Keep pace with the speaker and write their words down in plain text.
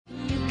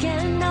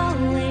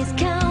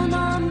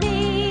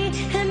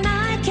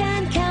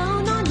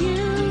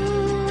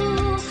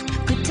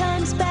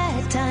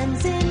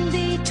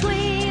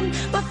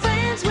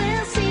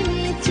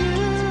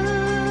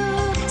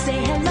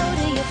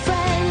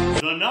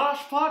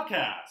Nosh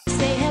Podcast.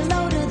 Say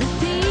hello to the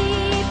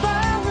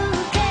people who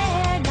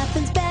care.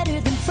 Nothing's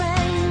better than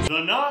friends.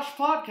 The Nosh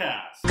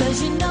Podcast.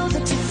 Cause you know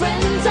that your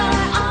friends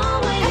are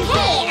always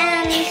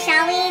Okay,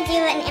 shall we do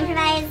an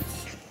improvised...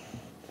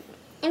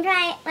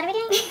 What are we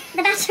doing?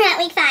 The Bachelorette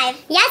Week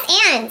 5.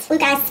 Yes, and...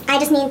 Lucas, I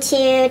just need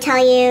to tell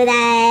you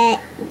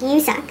that you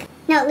suck.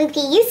 No,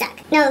 Lukey, you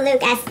suck. No,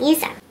 Lucas, you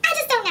suck. I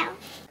just don't know.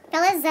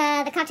 Fellas,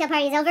 the cocktail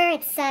party's over.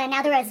 It's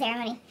now the rose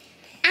ceremony.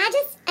 I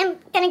just am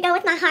gonna go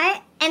with my heart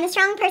and the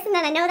strong person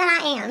that I know that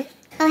I am.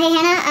 Oh, hey,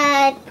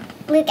 Hannah,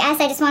 Luke asked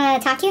I just want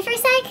to talk to you for a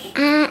sec.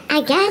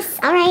 I guess.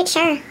 All right,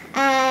 sure.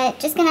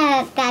 Just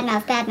gonna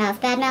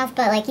badmouth,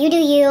 but like, you do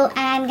you, and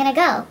I'm gonna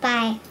go.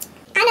 Bye.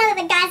 I know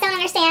that the guys don't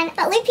understand,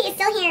 but Luke P is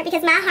still here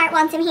because my heart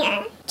wants him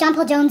here. John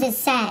Paul Jones is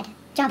sad.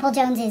 John Paul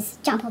Jones is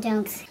John Paul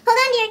Jones. Hold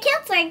on to your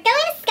kilts, we're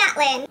going to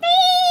Scotland.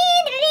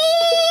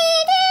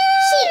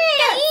 Sheep,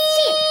 goats,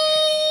 sheep.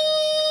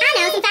 I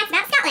know some facts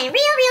about Scotland,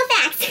 real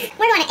facts.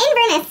 We're going to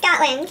Inverness,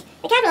 Scotland,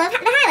 the capital of the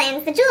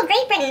Highlands, the jewel of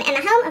Great Britain, and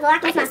the home of the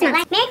Loch Ness Monster.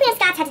 Mary Queen of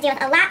Scots had to deal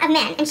with a lot of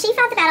men, and she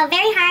fought the battle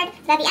very hard,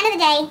 but at the end of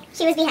the day,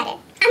 she was beheaded.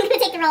 I'm going to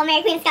take the role of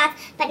Mary Queen of Scots,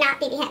 but not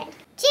be beheaded.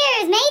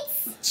 Cheers,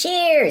 mates!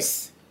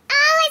 Cheers!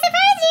 Oh, I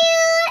surprised you!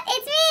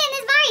 It's me in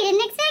this bar. You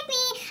didn't expect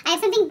me. I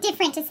have something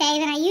different to say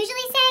than I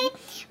usually say,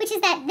 which is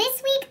that this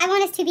week I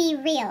want us to be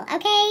real,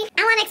 okay?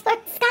 I want to explore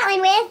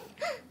Scotland with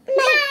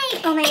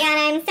Mike. Oh my god,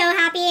 I'm so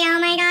happy. Oh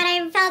my god,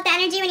 I felt the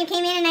energy when you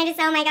came in and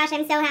oh my gosh,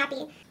 I'm so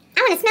happy. I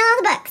want to smell all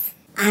the books.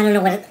 I don't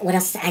know what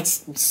else.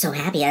 I'm so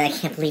happy. I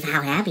can't believe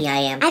how happy I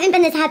am. I haven't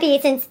been this happy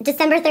since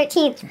December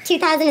 13th,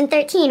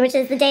 2013, which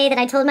is the day that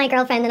I told my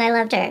girlfriend that I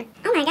loved her.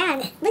 Oh my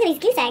god, look at these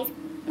goose eggs.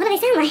 What do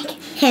they sound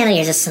like? Hannah,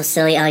 you're just so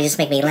silly. Oh, you just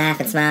make me laugh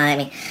and smile. I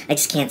mean, I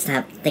just can't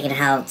stop thinking of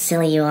how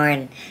silly you are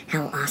and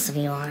how awesome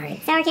you are.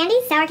 Sour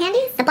candies? Sour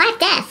candies? The Black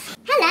Death.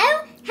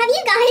 Hello? Have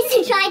you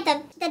guys tried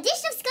the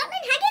dish of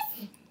Scotland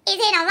haggis? Is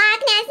it a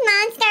Loch Ness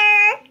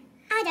Monster?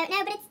 I don't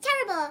know, but it's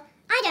terrible.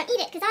 I don't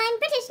eat it because I'm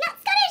British, not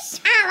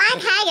Scottish. I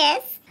like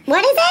haggis.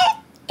 What is it?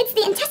 It's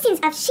the intestines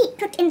of sheep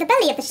cooked in the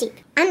belly of the sheep.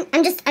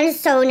 I'm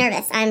just so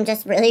nervous. I'm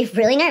just really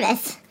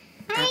nervous.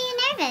 Why are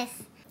you nervous?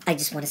 I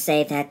just want to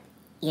say that,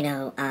 you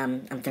know,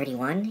 I'm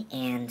 31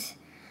 and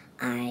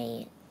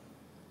I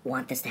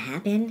want this to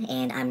happen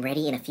and I'm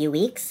ready in a few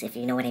weeks, if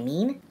you know what I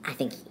mean. I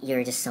think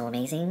you're just so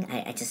amazing.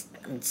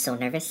 I'm so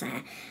nervous.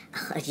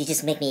 You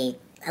just make me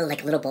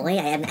like a little boy.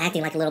 I am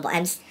acting like a little boy.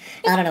 I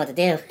don't know what to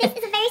do. This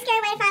is a very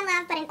scary way to find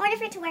love, but in order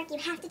for it to work, you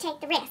have to take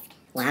the risk.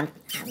 Well,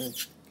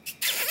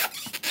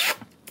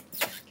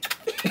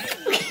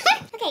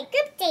 Okay,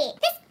 group date.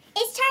 This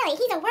is Charlie.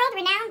 He's a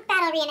world-renowned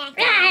battle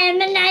reenactor. I'm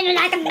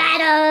like a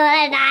battle,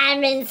 and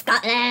I'm in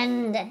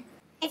Scotland.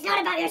 It's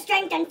not about your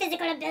strength and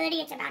physical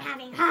ability, it's about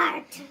having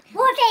heart.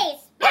 War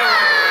face!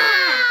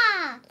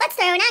 Ah! Let's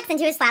throw an axe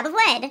into a slab of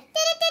wood.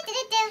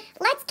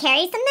 Let's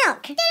carry some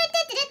milk.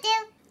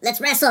 let's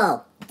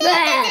wrestle.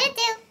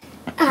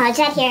 Oh,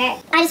 Jed here.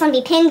 I just want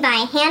to be pinned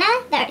by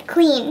Hannah, the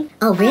queen.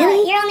 Oh,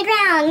 really? You're on the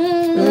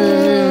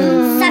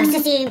ground. Sucks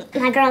to see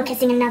my girl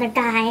kissing another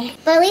guy.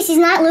 But at least he's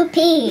not Luke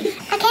P.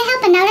 I can't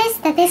help but notice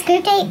that this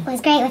group date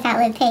was great without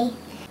Luke P.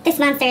 This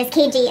monster is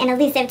cagey and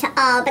elusive to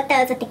all but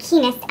those with the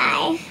keenest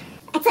eye.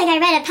 It's like I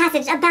read a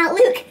passage about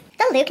Luke.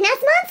 The Luke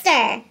Ness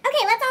Monster.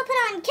 Okay, let's all put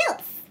on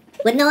kilts.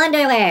 With no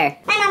underwear.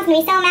 My mom's gonna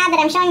be so mad that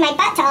I'm showing my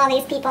butt to all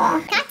these people.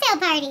 Cocktail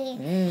party.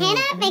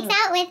 Hannah makes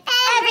out with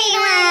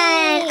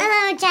everyone.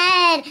 Oh,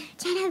 Jed.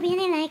 Jed, I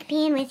really like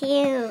being with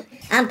you.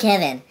 I'm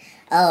Kevin.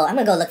 Oh, I'm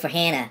gonna go look for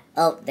Hannah.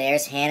 Oh,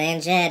 there's Hannah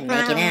and Jed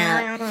making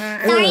out.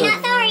 Sorry, Ooh.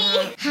 not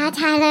sorry. Hi,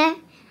 Tyler.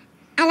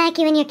 I like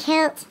you in your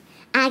kilt.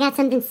 I got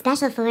something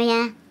special for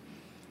you.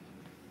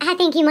 I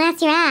think you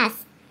wax your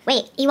ass.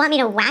 Wait, you want me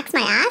to wax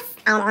my ass?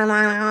 Hey,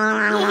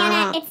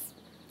 Hannah, it's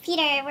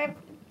Peter. We're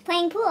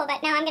playing pool,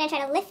 but now I'm going to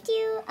try to lift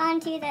you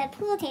onto the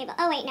pool table.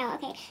 Oh, wait, no,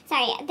 okay.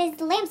 Sorry,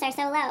 the lamps are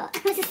so low.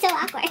 This is so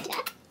awkward.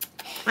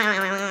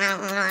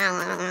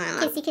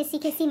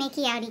 Kissy,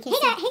 makey outy, kissy.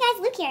 Hey guys,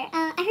 Luke here.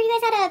 I heard you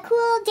guys had a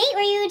cool date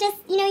where you just,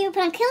 you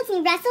put on kilts and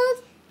you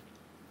wrestled.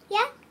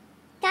 Yeah?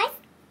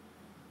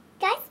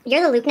 Guys?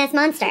 You're the Luke Ness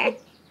Monster.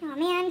 Oh,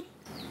 man.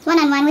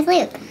 One-on-one with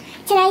Luke.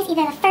 Today's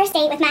either the first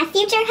date with my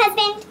future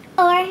husband,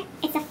 or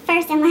it's the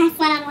first and last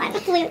one-on-one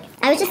with Luke.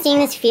 I was just seeing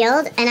this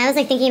field, and I was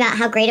thinking about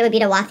how great it would be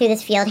to walk through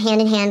this field hand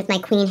in hand with my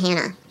queen,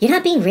 Hannah. You're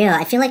not being real.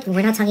 I feel like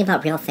we're not talking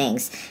about real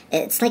things.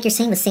 It's like you're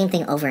saying the same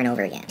thing over and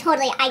over again.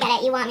 Totally, I get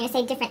it. You want me to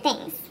say different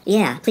things.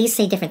 Yeah, please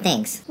say different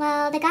things.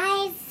 Well, the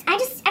guys,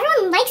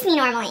 everyone likes me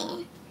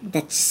normally.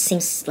 That just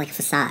seems like a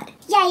facade.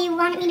 Yeah, you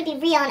wanted me to be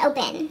real and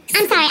open.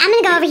 I'm sorry, I'm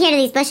gonna go over here to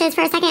these bushes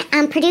for a second.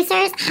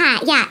 Producers,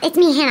 hi, yeah, it's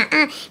me, Hannah.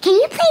 Can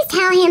you please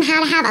tell him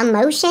how to have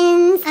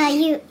emotions?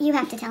 You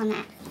have to tell him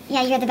that.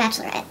 Yeah, you're the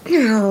Bachelorette.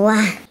 No.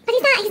 But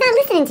he's not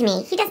listening to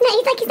me. He's not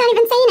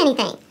even saying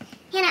anything.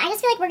 Hannah, I just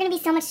feel like we're gonna be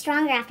so much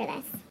stronger after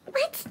this.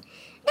 What?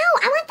 No,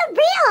 I want the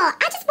real.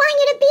 I just want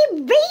you to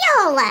be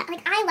real.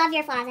 Like, I love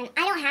your flaws, and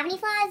I don't have any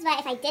flaws, but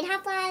if I did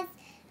have flaws,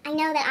 I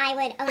know that I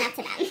would own up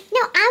to them.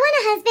 No, I want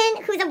a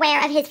husband who's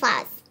aware of his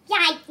flaws.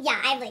 Yeah,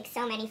 I have, like,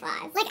 so many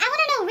flaws. Like, I want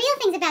to know real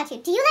things about you.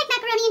 Do you like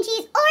macaroni and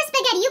cheese or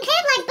spaghetti? You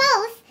can't like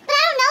both. But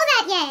I don't know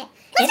that yet.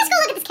 Let's just go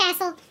look at this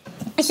castle.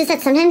 It's just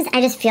that sometimes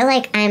I just feel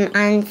like I'm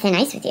on thin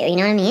ice with you. You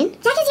know what I mean? Yeah,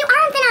 because you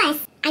are on thin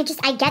ice.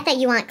 I get that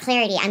you want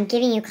clarity. I'm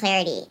giving you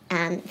clarity.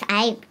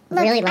 I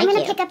really like you. I'm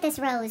going to pick up this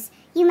rose.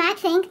 You might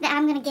think that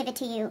I'm going to give it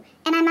to you,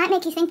 and I might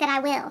make you think that I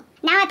will.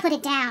 Now I put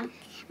it down.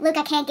 Luke,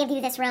 I can't give you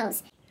this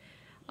rose.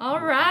 All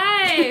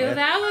right, well,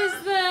 that was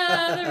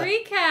the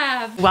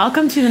recap.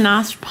 Welcome to the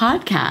Nosh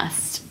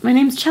podcast. My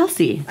name's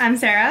Chelsea. I'm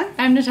Sarah.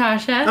 I'm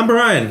Natasha. I'm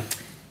Bryan.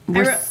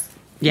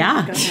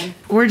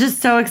 We're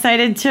just so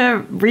excited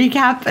to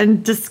recap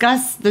and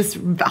discuss this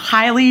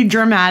highly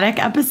dramatic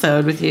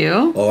episode with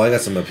you. Oh, I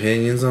got some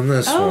opinions on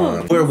this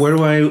one.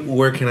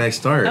 Where can I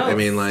start? I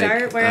mean, like,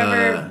 start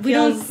wherever. We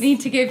don't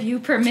need to give you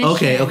permission.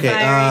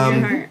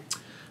 Okay.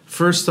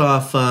 First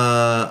off,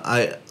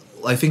 I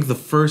think the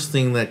first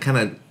thing that kind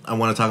of I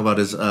want to talk about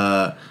is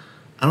I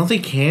don't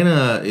think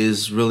Hannah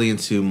is really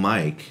into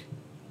Mike.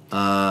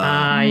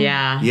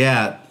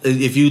 Yeah.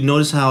 If you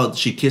notice how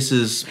she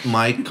kisses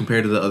Mike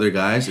compared to the other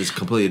guys, it's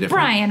completely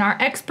different. Bryan, our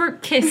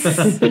expert kiss.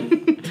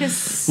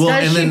 Well,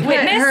 does she put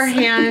her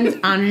hand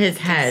on his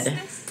head?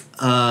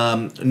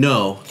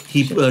 No.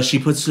 She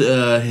puts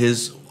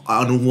his.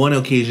 On one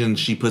occasion,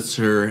 she puts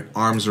her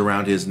arms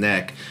around his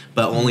neck,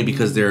 but only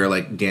because they're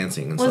like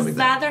dancing and stuff like that. Was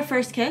that their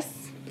first kiss?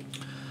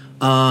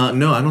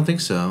 No, I don't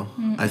think so.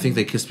 I think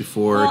they kissed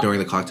before during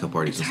the cocktail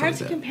parties and stuff like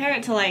that. It's hard to compare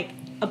it to like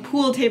a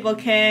pool table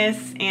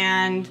kiss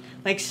and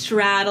like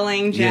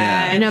straddling Jed.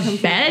 Yeah. And a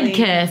bed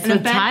kiss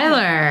with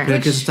Tyler.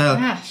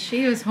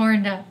 She was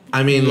horned up.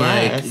 I mean,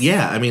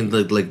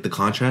 the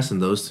contrast in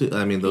those two.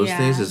 I mean, those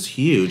things is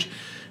huge,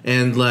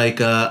 and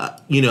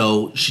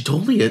she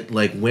totally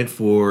went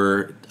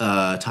for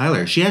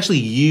Tyler. She actually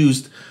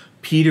used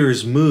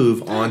Peter's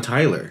move on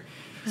Tyler.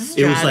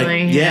 It was like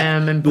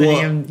him and putting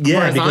him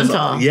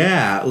horizontal.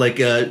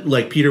 Because,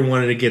 like Peter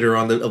wanted to get her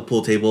on the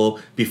pool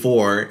table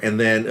before, and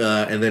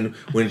then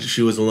when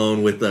she was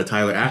alone with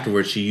Tyler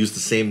afterwards, she used the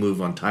same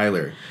move on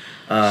Tyler.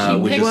 She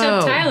picked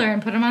up Tyler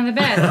and put him on the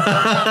bed.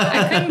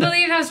 I couldn't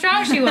believe how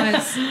strong she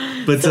was.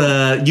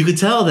 But you could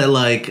tell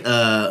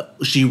that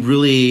she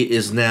really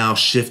is now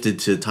shifted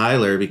to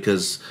Tyler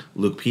because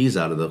Luke P's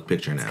out of the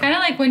picture now. It's kind of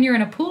like when you're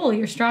in a pool,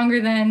 you're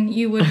stronger than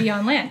you would be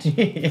on land.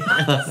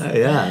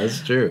 Yeah,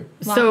 that's true.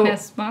 Loch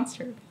Ness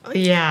Monster.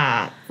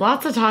 Yeah,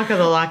 lots of talk of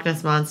the Loch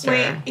Ness Monster.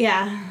 Wait,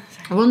 yeah.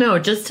 Well, no,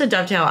 just to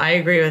dovetail, I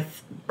agree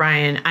with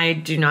Bryan. I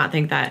do not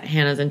think that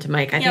Hannah's into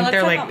Mike. I think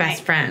they're like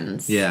best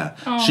friends. Yeah.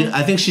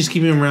 I think she's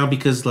keeping him around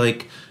because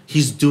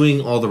he's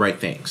doing all the right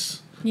things.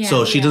 Yeah,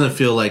 so she doesn't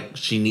feel like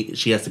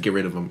she has to get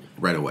rid of him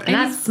right away. And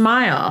that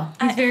smile.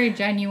 He's very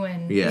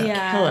genuine.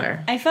 Yeah.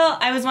 Killer.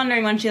 I was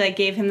wondering when she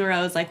gave him the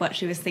rose what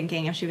she was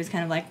thinking, if she was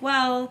kind of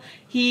well,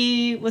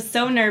 he was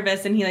so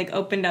nervous and he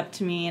opened up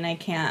to me and I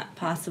can't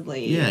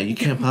possibly. Yeah, you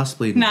can't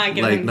possibly not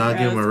give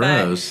him a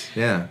rose.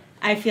 Yeah.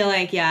 I feel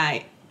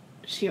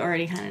she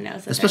already kind of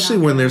knows. Especially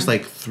when there's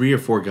 3 or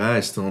 4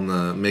 guys still in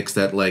the mix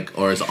that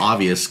are as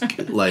obvious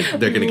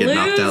they're gonna get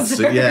knocked out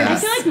soon. Yeah. I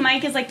feel like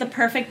Mike is the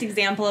perfect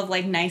example of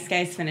nice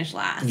guys finish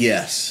last.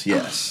 Yes.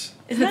 Isn't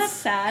that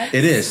sad?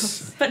 It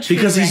is. But true,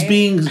 because right?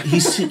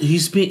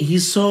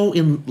 he's so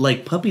in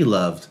puppy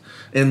loved.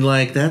 And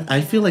that I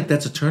feel like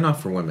that's a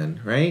turnoff for women,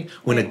 right?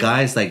 When a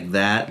guy's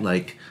that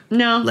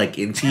no,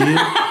 into you.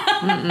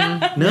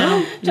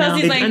 No,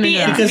 Chelsea's be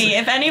into me.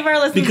 If any of our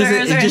listeners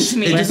are into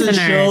me,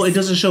 it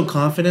doesn't show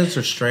confidence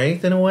or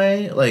strength in a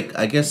way.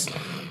 I guess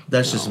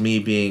that's just me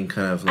being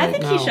kind of I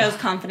think he shows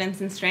confidence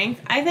and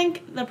strength. I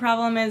think the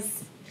problem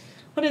is,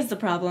 what is the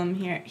problem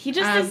here? He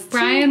just is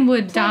Bryan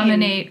would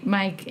dominate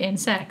Mike in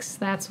sex.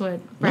 That's what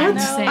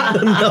Bryan's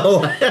saying. No.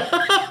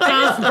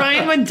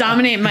 Bryan would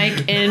dominate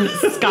Mike in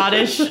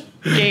Scottish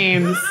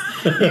games.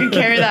 You could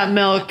carry that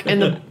milk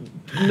and the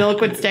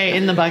milk would stay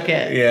in the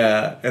bucket.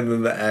 Yeah, and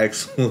then the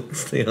axe would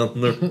stay on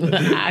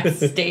the axe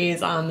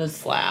stays on the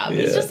slab.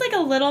 He's just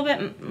a little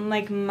bit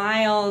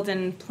mild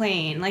and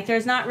plain.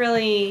 There's not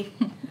really.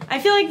 I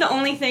feel the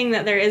only thing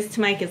that there is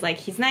to Mike is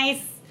he's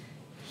nice.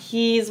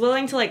 He's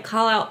willing to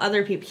call out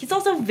other people. He's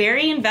also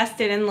very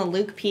invested in the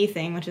Luke P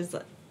thing, which is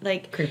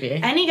creepy.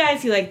 Any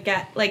guys who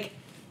get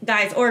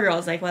guys or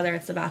girls whether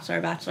it's the Bachelor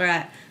or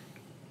Bachelorette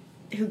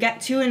who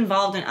get too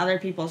involved in other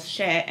people's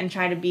shit and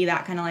try to be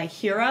that kind of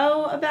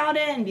hero about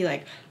it and be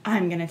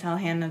I'm gonna tell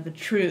Hannah the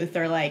truth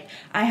or I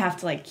have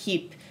to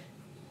keep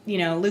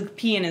Luke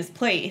P in his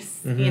place.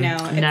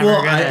 Mm-hmm.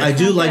 Well, I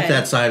do like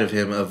that side of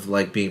him of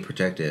being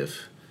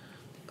protective.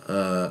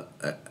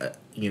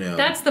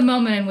 That's the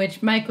moment in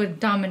which Mike would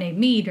dominate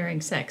me during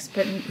sex,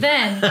 but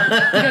then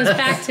he goes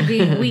back to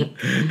being weak.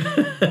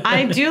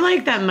 I do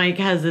like that Mike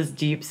has this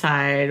deep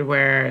side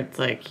where it's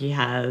he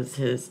has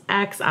his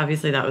ex.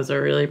 Obviously, that was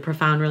a really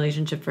profound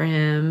relationship for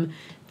him.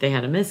 They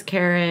had a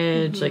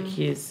miscarriage. Mm-hmm.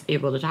 He's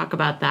able to talk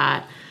about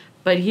that.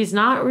 But he's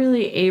not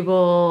really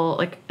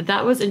able...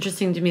 that was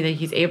interesting to me that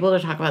he's able to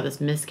talk about this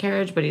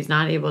miscarriage, but he's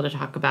not able to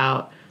talk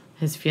about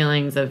his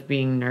feelings of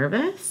being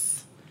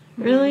nervous.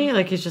 Really?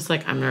 Like he's just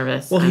like, I'm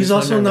nervous. Well, I'm he's so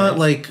also not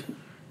nervous.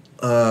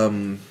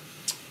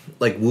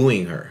 like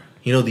wooing her.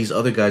 You know, these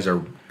other guys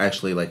are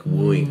actually like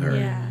wooing her.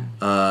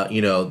 Yeah.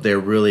 You know, they're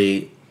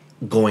really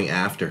going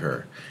after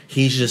her.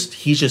 He's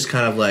just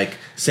kind of like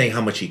saying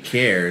how much he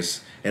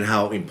cares and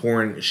how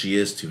important she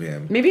is to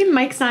him. Maybe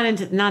Mike's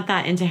not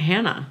that into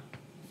Hannah.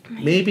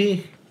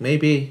 Maybe,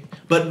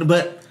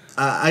 but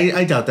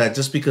I doubt that.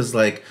 Just because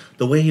like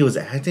the way he was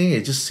acting,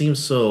 it just seems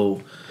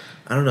so.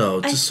 I don't know,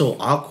 it's just so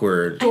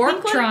awkward.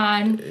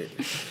 Dorktron.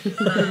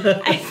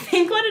 I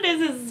think what it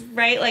is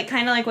right, like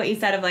kind of like what you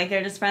said of like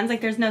they're just friends. Like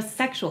there's no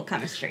sexual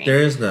chemistry. There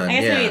is none. I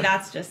guess yeah. maybe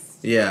that's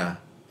just. Yeah,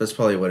 that's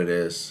probably what it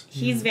is.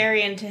 He's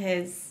very into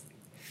his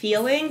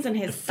feelings and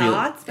his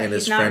thoughts, but and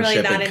he's his not really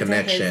friendship that and into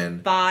connection.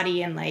 his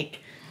body and like.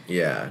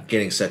 Yeah,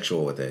 getting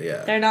sexual with it.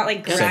 Yeah. They're not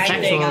like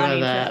grinding sexual on with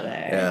each it. other.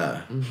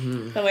 Yeah.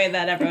 The way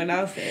that everyone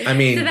else is. I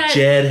mean, So that-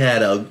 Jed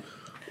had a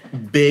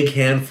big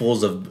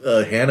handfuls of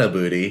Hannah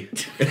booty.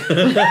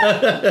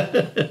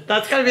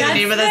 That's gotta be the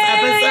name of this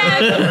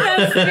episode.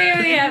 That's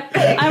very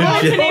I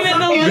wanted to name it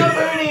the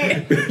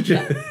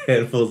Little Birdie.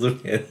 Handfuls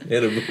of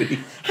Hannah booty.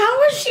 How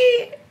was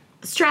she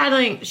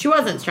straddling? She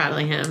wasn't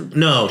straddling him.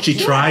 No, she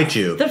tried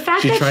to. The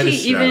fact she that tried she to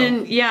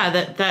straddle.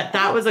 even,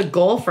 that was a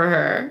goal for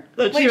her.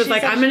 That Wait, she was she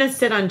like, said I'm gonna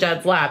sit on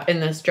Jed's lap in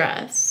this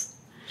dress.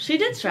 She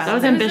did straddle. That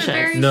was him. ambitious.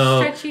 very No,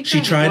 stretchy she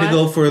dress. tried to What?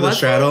 go for the Was it?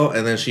 straddle,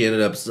 and then she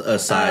ended up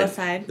side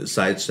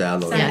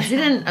straddle. Yeah, she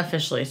didn't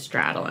officially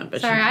straddle him, but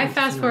Sorry, I she,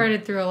 fast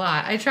forwarded through a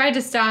lot. I tried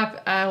to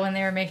stop when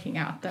they were making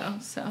out, though.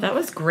 So That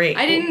was great.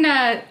 I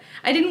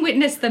didn't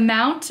witness the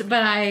mount,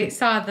 but I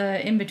saw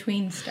the in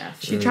between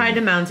stuff. She tried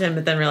to mount him,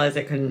 but then realized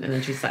it couldn't, and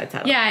then she side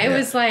saddled. Yeah, it Yeah.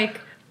 was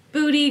like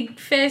booty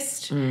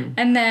fist,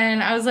 and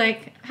then I was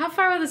like, "How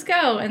far will this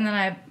go?" And then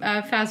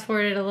I fast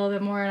forwarded a little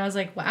bit more, and I was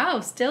like, "Wow,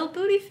 still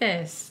booty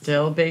fist."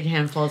 Still big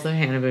handfuls of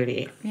Hannah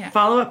booty. Yeah.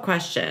 Follow-up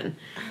question.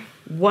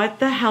 What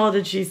the hell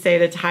did she say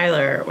to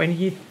Tyler when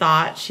he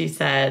thought she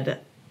said,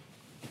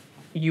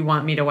 you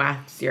want me to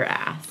wax your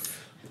ass?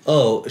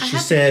 Oh, she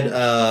said,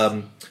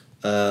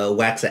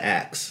 wax a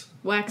axe.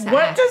 Wax What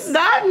axe. does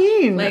that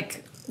mean?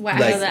 like wax?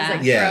 Like,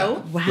 Like yeah.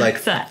 throw? wax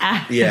like- a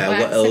ass. Yeah,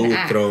 Wax an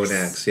axe. throw an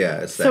axe. Yeah,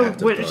 it's the So act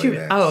of what throwing she? an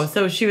axe. Oh,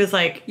 so she was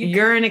like,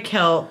 "You're in a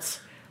kilt,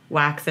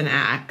 wax an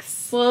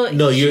axe." Well,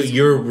 No,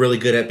 you're really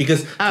good at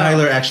because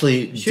Tyler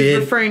actually She was did.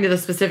 referring to the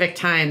specific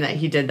time that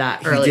he did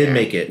that earlier. He did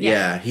make it.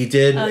 Yeah, he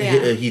did. Oh,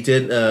 yeah. He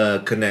did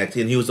connect,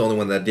 and he was the only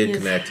one that did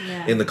connect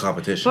yeah. in the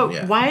competition. But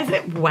yeah. why is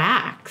it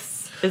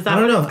wax? Is that I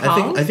don't know. what it's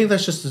called? I think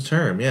that's just the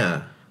term.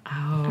 Yeah.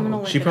 I'm gonna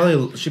look She it up.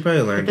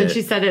 probably learned Then it.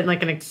 she said it in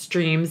like an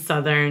extreme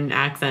southern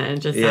accent. It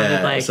just Yeah,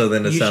 sounded like so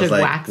then it you sounds should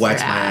like wax,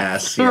 wax your my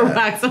ass. ass, Or yeah.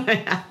 wax my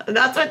ass.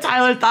 That's what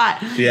Tyler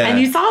thought. Yeah. And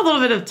you saw a little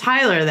bit of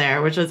Tyler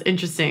there, which was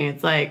interesting.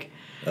 It's like,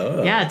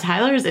 Oh. yeah,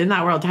 Tyler's in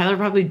that world. Tyler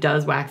probably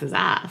does wax his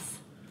ass.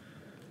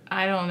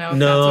 I don't know if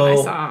No, that's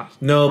what I saw.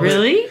 no, but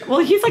Really? Well,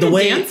 he's like the a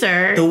way-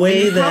 dancer. the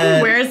way he that-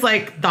 probably wears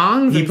like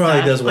thongs. He and probably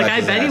stuff. does wax Like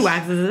his I bet ass. he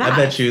waxes his ass. I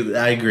bet you.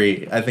 I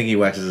agree. I think he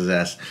waxes his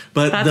ass.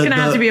 But That's gonna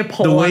have to be a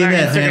poll The way on our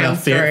that Instagram Hannah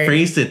story.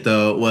 phrased it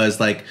though was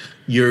like,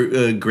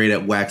 "You're great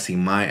at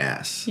waxing my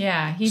ass."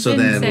 Yeah, he So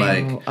didn't then, say.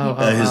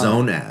 like, his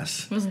own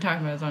ass. He wasn't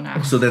talking about his own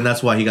ass. So then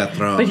that's why he got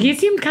thrown. But he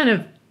seemed kind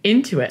of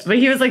into it. But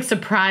he was like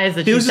surprised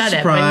that He she was said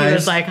it. But he surprised.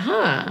 was like,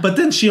 huh. But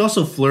then she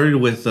also flirted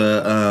with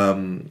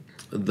the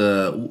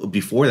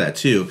before that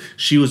too.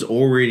 She was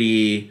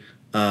already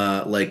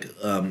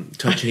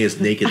touching his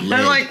naked leg.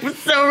 I'm like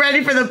so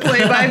ready for the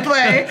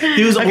play-by-play.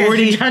 He was Okay,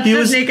 already she touched he his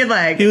was naked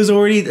leg. He was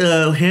already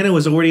Hannah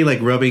was already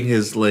like rubbing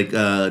his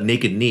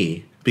naked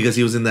knee because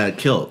he was in that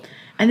kilt.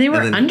 And they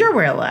were and then-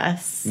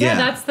 underwearless. yeah, Yeah.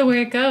 that's the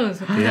way it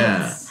goes. with Yeah.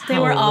 this. They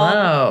were all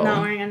Hello.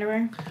 not wearing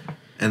underwear.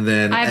 And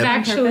then I've ev-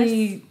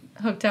 actually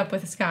hooked up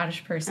with a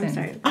Scottish person I'm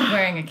sorry.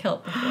 wearing a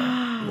kilt before.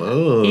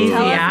 whoa. Easy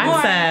Tell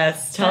us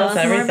access. Tell us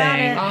more everything. about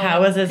it. All How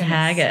was I'm his gonna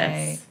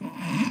haggis? say-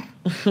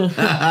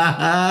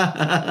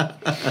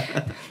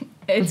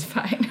 It's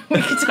fine.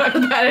 We can talk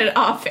about it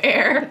off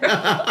air.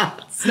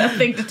 It's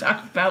nothing to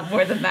talk about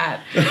more than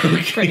that.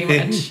 Pretty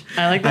much.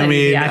 I like that I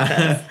easy mean,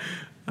 access.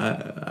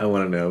 I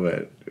want to know,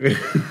 but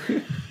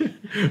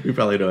we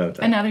probably don't have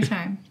time. Another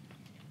time.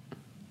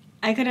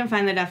 I couldn't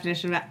find the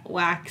definition of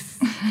wax.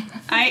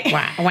 Wax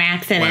and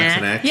Wax and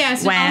ass. axe. Yeah,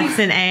 so Wax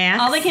and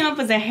ass. All they came up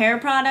was a hair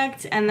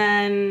product and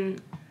then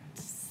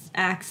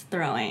axe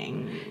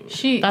throwing.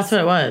 That's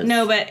what it was.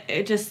 No, but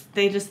they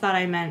just thought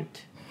I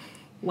meant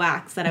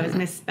wax, that I was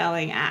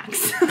misspelling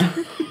axe.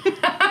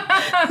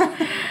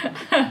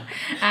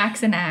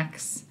 axe and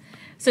axe.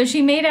 So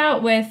she made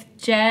out with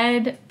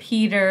Jed,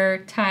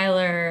 Peter,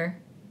 Tyler,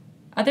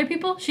 other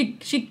people. She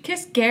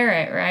kissed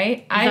Garrett, right?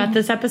 Is that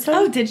this episode?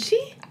 Oh, did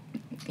she?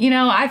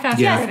 I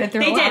fast forwarded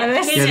through They a lot of did.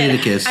 this. They Yeah, they did. did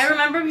a kiss. I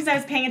remember because I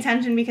was paying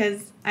attention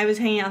because I was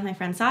hanging out with my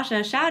friend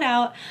Sasha. Shout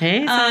out.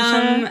 Hey,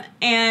 Sasha.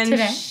 And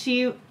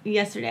Today?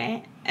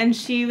 yesterday, and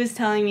she was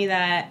telling me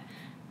that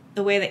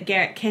the way that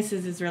Garrett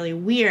kisses is really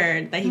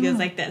weird. That he goes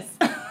like this.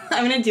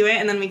 I'm gonna do it,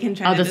 and then we can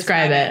try. I'll to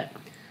describe it.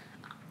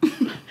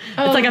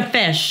 Oh, It's like a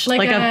fish.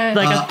 Like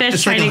a fish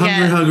it's trying like a to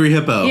get. hungry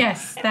hippo.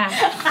 Yes,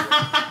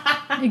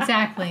 that.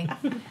 Exactly.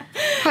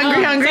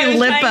 Hungry I was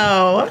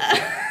Lippo.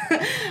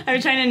 I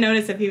was trying to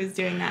notice if he was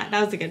doing that.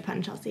 That was a good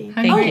pun, Chelsea.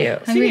 Thank you.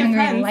 Speaking of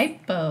puns,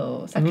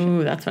 lipo.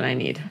 Ooh, that's what I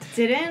need.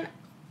 didn't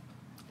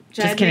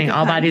Judd Just kidding. make a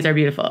All pun? bodies are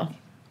beautiful.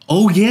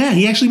 Oh yeah,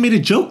 he actually made a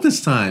joke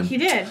this time. He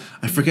did.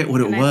 I forget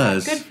what it And I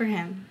was. felt good for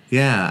him.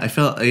 Yeah, I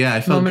felt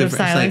Moment good of for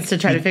silence to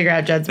try to figure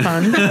out Judd's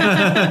pun.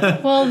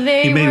 Well,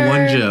 He made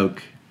one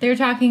joke. They were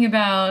talking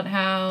about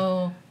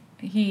how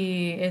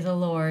he is a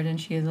lord and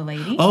she is a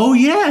lady. Oh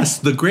yes,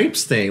 the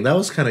grapes thing. That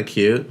was kind of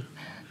cute.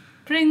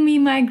 Bring me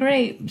my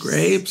grapes.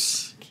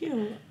 Grapes.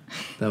 Cute.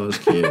 That was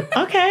cute.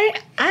 Okay.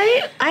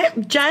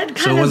 Judd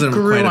kind of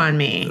grew on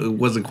me. It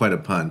wasn't quite a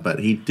pun, but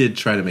he did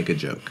try to make a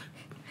joke.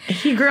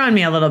 He grew on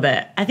me a little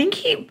bit. I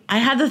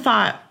had the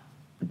thought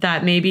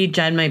that maybe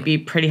Judd might be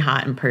pretty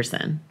hot in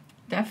person.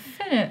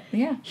 Definitely,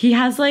 yeah. He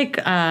has like,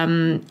 I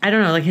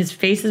don't know, like his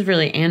face is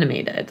really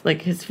animated.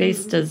 Like his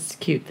face does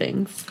cute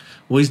things.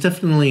 Well, he's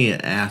definitely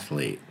an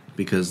athlete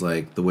because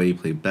like the way he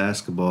played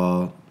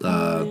basketball,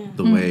 the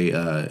way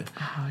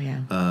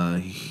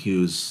he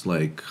was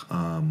like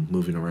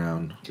moving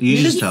around. You You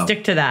just should tell.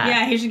 stick to that.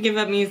 Yeah, he should give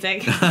up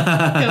music.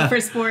 Go for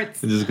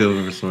sports. Just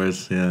go for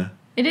sports. Yeah.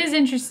 It is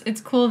interesting. It's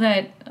cool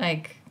that,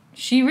 like,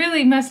 she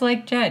really must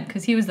like Jed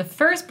because he was the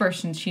first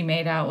person she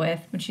made out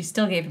with, but she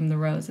still gave him the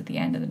rose at the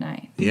end of the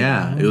night.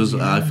 Yeah, it was.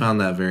 I found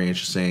that very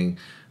interesting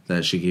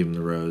that she gave him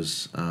the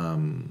rose.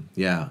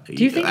 Yeah.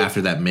 Do you think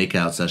after that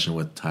makeout session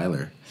with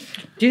Tyler?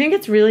 Do you think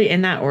it's really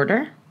in that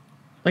order?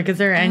 Like, is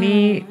there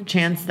any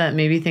chance that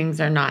maybe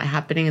things are not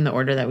happening in the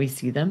order that we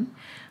see them?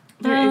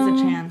 There is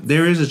a chance.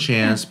 There is a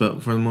chance,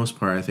 but for the most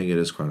part, I think it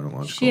is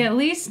chronological. She at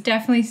least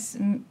definitely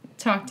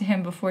talked to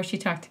him before she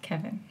talked to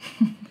Kevin.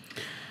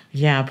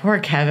 Yeah, poor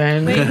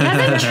Kevin.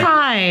 Kevin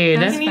tried.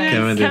 That's fine.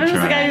 Kevin did Kevin was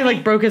the guy try. who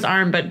like broke his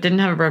arm but didn't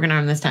have a broken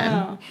arm this time,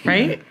 Oh.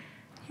 right?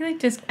 He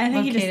like I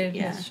think he just- dislocated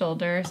yeah. his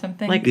shoulder or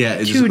something. Like Yeah,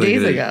 it 2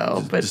 days dislocated-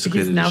 ago, but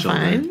dislocated he's now his shoulder.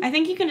 fine. I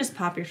think you can just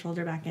pop your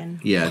shoulder back in.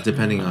 Yeah,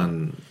 depending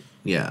on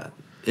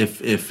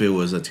if it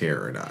was a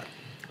tear or not.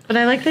 But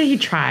I like that he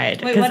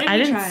tried Wait, because what did I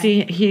he didn't try?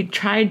 see. He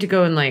tried to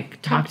go and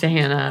like talk to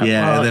Hannah.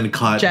 Yeah, while and then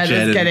caught Jed Jed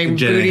was and- getting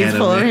Jed and booties Hannah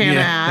full of there. Hannah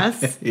Yeah.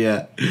 ass.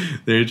 Yeah,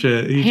 he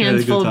tried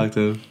Hands to full- go talk to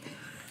him.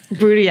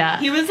 Booty ass.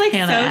 He was like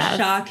Hannah so ass.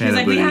 shocked. He Hannah was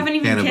like, we booty. haven't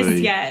even Hannah kissed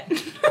booty. yet.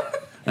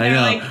 I They're,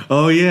 know. like,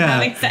 Oh yeah.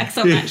 having sex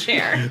on that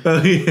chair.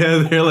 Oh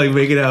yeah, they're like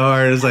making it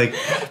hard. It's like,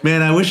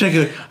 man, I wish I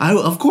could.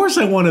 Of course,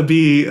 I want to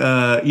be.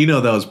 That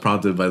was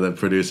prompted by the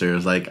producer.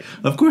 It's like,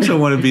 of course, I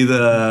want to be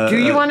the. Do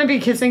you want to be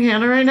kissing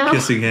Hannah right now?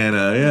 kissing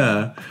Hannah?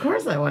 Yeah. Of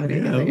course, I want to be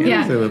Yeah, kissing of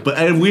Hannah. course I would.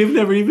 But we've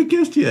never even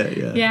kissed yet.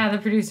 Yeah. yeah, the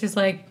producer's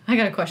like, I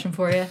got a question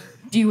for you.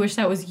 Do you wish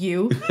that was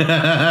you?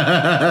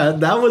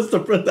 that was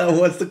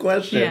the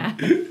question. Yeah.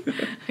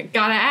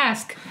 Gotta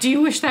ask. Do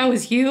you wish that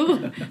was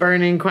you?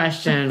 Burning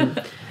question.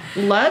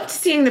 Loved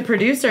seeing the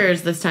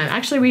producers this time.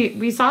 Actually,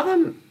 we saw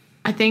them,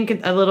 I think,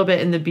 a little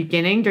bit in the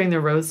beginning during the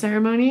rose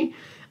ceremony.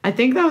 I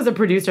think that was a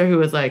producer who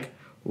was like,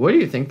 what do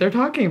you think they're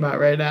talking about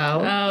right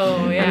now?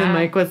 Oh, yeah. And then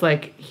Mike was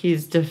like,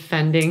 he's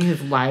defending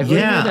his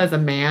livelihood Yeah. as a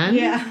man.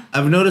 Yeah.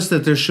 I've noticed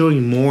that they're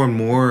showing more and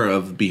more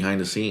of behind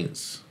the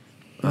scenes.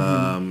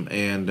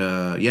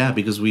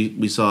 Because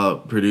we saw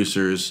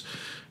producers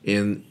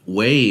in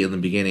the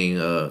beginning,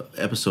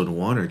 episode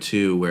 1 or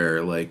 2,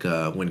 where like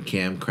when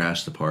Cam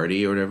crashed the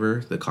party or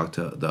whatever, the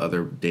cocktail, the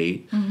other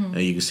date, and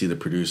you can see the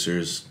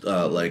producers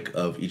like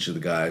of each of the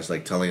guys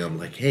like telling them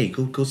like, hey,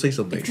 go say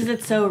something. Because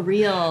it's so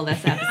real,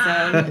 this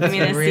episode. This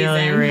Really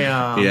season.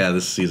 real. Yeah,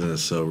 this season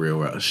is so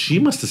real. She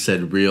must have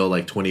said real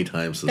like 20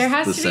 times There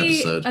has this to be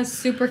episode. a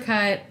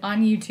supercut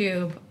on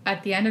YouTube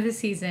at the end of the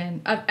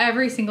season of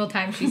every single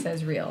time she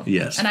says real.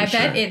 Yes, And for I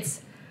bet sure.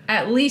 it's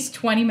at least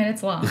 20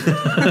 minutes long.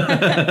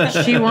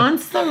 She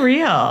wants the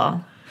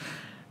real.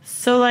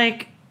 So,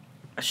 like,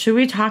 should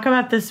we talk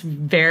about this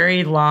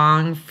very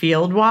long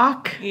field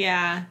walk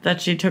Yeah.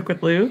 that she took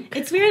with Luke?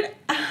 It's weird.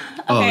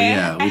 Okay,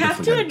 yeah, we I have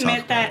definitely to gotta talk admit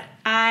about that it.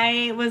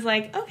 I was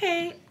like,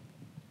 okay,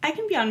 I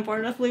can be on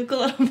board with Luke a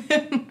little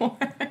bit more.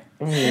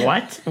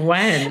 What?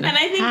 When? And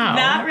I think How?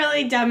 that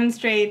really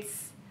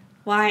demonstrates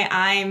why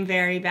I'm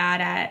very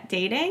bad at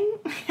dating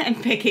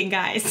and picking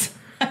guys.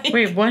 Like,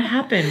 Wait, what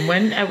happened?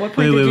 When? At what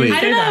point Wait, did wait, you wait. say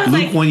I don't know, that? it was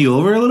Luke like- won you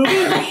over a little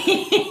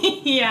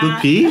bit? yeah.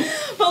 Luke P?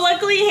 But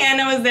luckily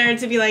Hannah was there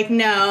to be like,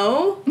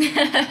 no.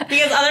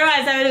 Because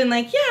otherwise I would have been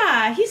like,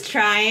 yeah, he's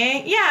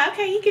trying. Yeah,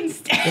 okay, he can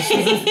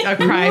stay. A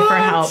cry for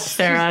help.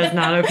 Sarah is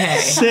not okay.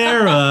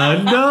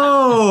 Sarah,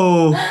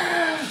 no.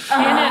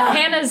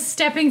 Hannah's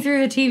stepping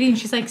through the TV and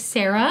she's like,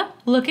 Sarah,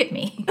 look at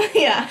me.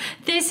 yeah.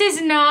 This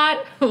is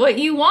not what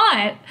you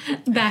want.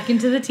 Back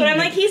into the TV. But I'm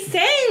like, he's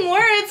saying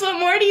words. What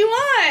more do you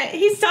want?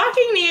 He's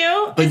talking to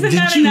you. But Isn't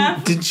that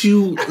enough? did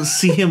you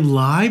see him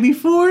lie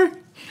before?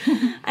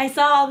 I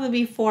saw all the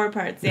before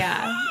parts,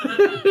 yeah.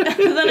 But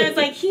then I was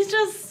like, he's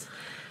just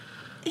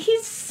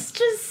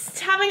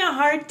having a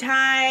hard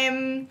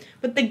time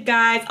with the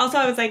guys. Also,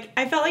 I was like,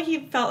 I felt like he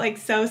felt like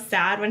so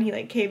sad when he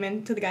like came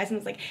into the guys and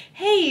was like,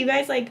 hey, you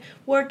guys like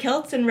wore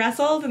kilts and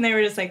wrestled, and they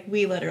were just like,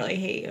 we literally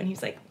hate you. And he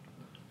was like,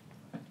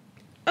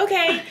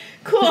 okay,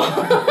 cool.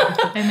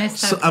 I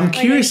missed that. So I'm part.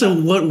 curious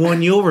of what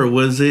won you over.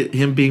 Was it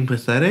him being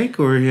pathetic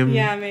or him?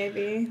 Yeah,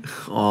 maybe.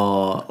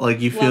 Oh,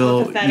 like you Love feel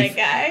a pathetic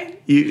guy.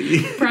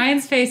 You,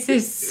 Brian's face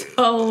is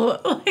so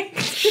like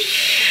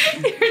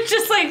you're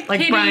just like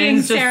pitying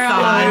Brian's just Sarah.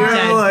 sobbing. Hall.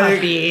 Dead like,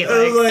 puppy, I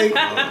was like,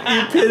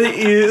 you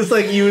pity. It's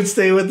like you would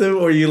stay with them,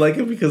 or you like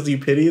him because you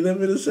pity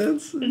them in a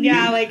sense.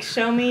 Yeah, like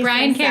show me.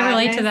 Brian some can't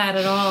relate to sadness. that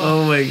at all.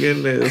 Oh my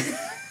goodness.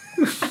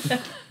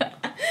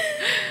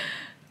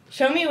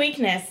 Show me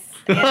weakness.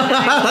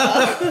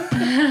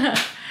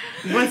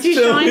 What's he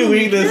Show me showing?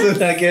 weakness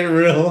and I get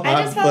real hot.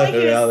 I just felt like he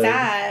was buttered.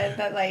 sad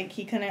that like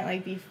he couldn't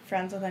like be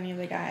friends with any of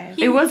the guys.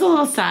 It was a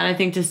little sad, I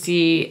think, to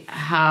see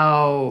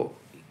how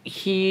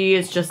he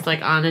is just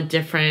like on a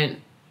different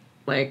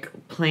like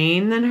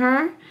plane than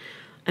her.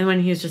 And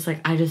when he's just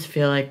like, I just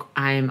feel like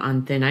I'm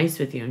on thin ice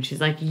with you. And she's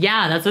like,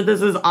 yeah, that's what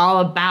this is all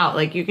about.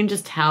 Like, you can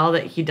just tell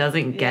that he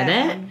doesn't get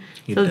Yeah. it.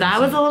 He So that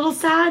was doesn't. a little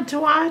sad to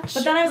watch.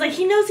 But then I was like,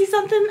 he knows he's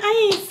on thin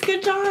ice.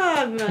 Good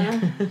job.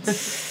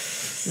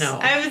 no.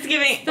 I was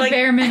giving The like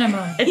bare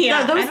minimum.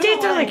 yeah, Those I don't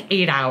dates know are why. like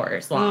 8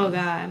 hours long. Oh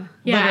god.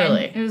 Yeah,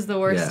 Literally. and it was the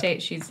worst Yeah.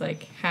 date she's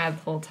like had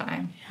the whole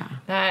time. Yeah.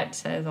 That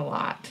says a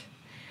lot.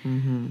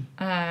 Mm-hmm.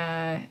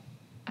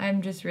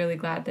 I'm just really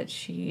glad that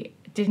she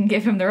didn't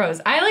give him the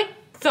rose. I like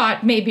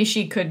thought maybe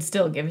she could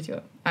still give it to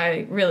him.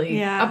 I really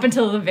Yeah. up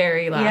until the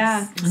very last Yeah.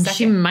 And second.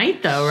 she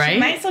might though, right? She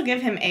might still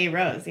give him a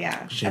rose,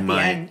 yeah. She at might.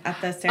 the end,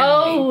 at the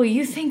ceremony. Oh,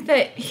 you think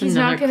that he's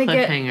not another going to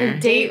get a cliffhanger.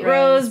 date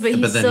rose, but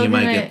he's But then still he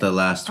might gonna... get the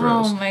last Oh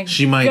rose. my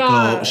She might go.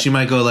 God. She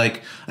might go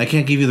like, I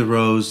can't give you the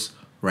rose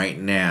right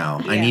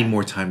now. I Yeah. need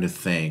more time to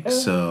think.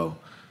 So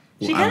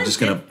She I'm kinda just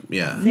gonna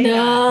yeah. No.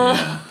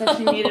 Yeah. That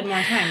she needed more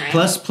time, right?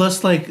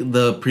 Plus, like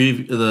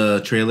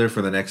the trailer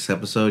for the next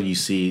episode, you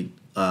see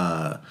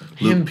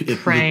Him Luke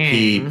praying.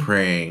 P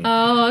praying.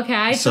 Oh, okay.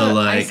 I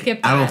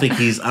skipped that. I don't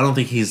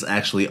think he's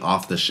actually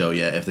off the show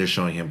yet. If they're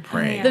showing him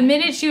praying, The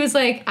minute she was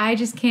like, I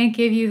just can't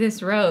give you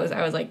this rose,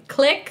 I was like,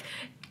 click,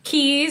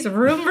 keys,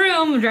 vroom,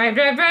 vroom, drive.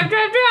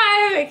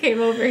 I came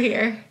over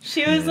here.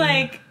 She was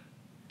like,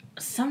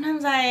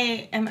 sometimes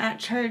I am at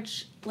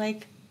church,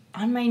 like,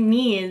 on my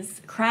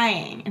knees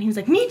crying. And he was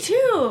like, me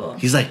too.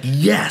 he's like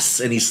yes,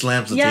 and he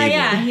slams the Yeah, table.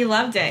 yeah, he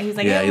loved it. He was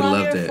like, Yeah, I he love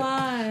loved your it.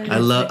 flaws. I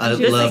love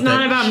This is that.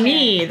 not about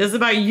me. This is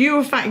about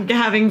you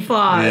having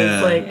flaws.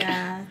 Yeah. Like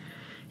Yeah.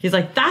 he's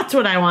like, that's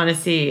what I want to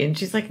see. And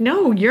she's like,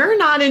 no, you're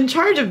not in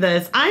charge of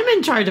this. I'm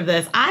in charge of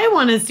this. I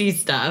want to see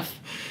stuff.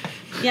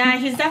 Yeah,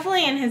 he's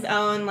definitely in his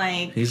own,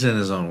 like, He's in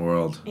his own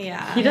world.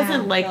 yeah. He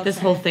doesn't like this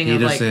whole thing He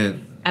of like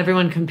doesn't.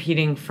 everyone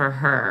competing for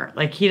her.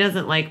 Like he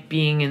doesn't like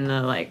being in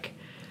the like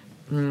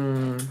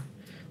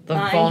the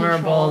Not in vulnerable,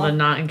 control. the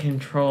not in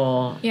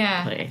control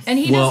Yeah. place. And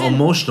he Well, doesn't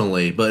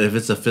emotionally, but if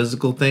it's a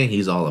physical thing,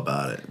 he's all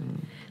about it.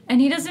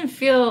 and he doesn't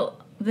feel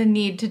the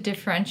need to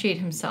differentiate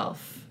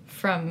himself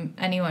from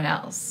anyone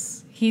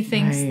else. He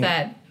thinks Right.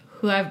 that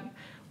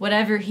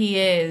whatever he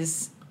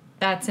is,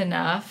 that's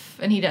enough,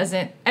 and he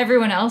doesn't.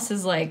 Everyone else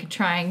is like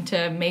trying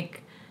to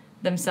make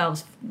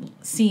themselves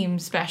seem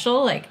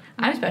special. Like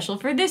I'm special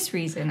for this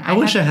reason. I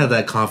wish I have- had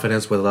that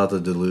confidence without the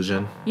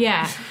delusion.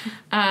 Yeah,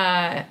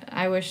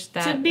 I wish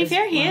that. To be as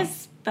fair, he well. is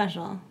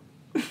special.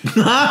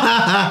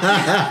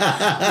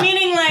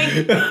 Meaning, like,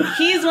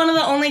 he's one of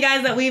the only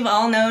guys that we've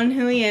all known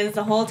who he is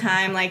the whole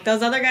time. Like,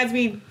 those other guys,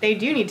 they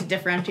do need to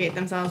differentiate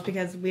themselves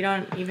because we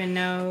don't even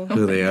know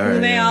Who they are. who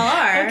they yeah. all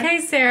are. Okay,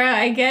 Sarah,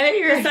 I get it.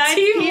 You're Besides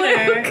team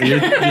Peter.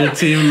 Luke. Your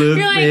team Luke.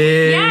 You're like,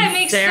 bitch. yeah, it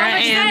makes Sarah so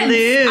much and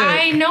sense. Luke.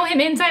 I know him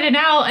inside and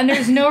out, and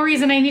there's no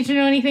reason I need to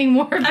know anything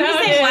more about I'm just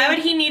saying, him.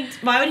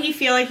 why would he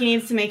feel like he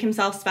needs to make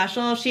himself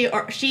special?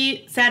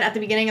 She said at the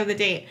beginning of the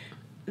date,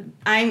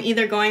 I'm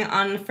either going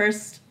on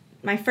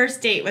my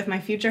first date with my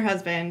future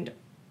husband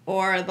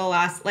or the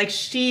last. Like,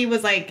 she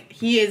was like,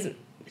 he's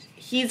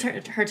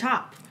her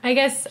top. I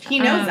guess He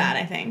knows that,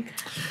 I think.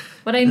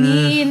 What I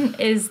mean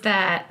is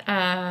that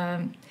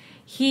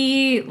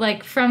he,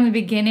 like, from the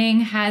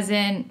beginning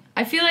hasn't.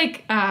 I feel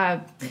like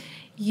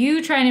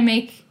you trying to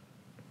make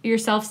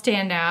yourself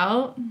stand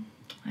out.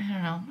 I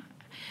don't know.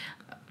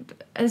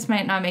 This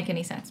might not make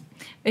any sense.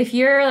 If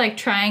you're like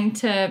trying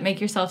to make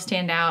yourself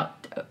stand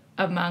out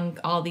among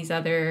all these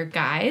other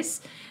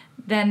guys,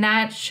 then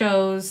that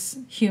shows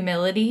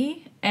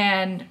humility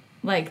and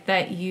like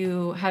that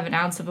you have an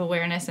ounce of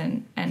awareness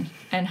and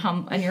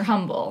you're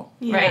humble,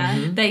 Yeah.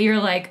 right? That you're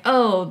like,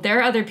 oh, there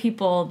are other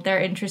people,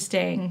 they're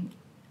interesting,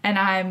 and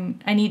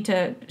I need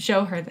to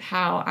show her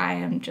how I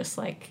am just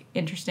like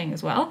interesting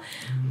as well.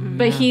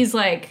 But he's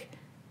like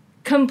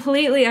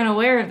completely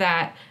unaware of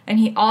that,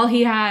 and all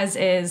he has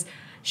is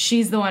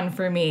she's the one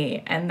for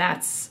me, and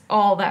that's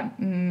all that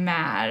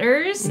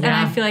matters. And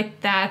I feel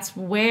like that's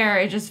where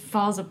it just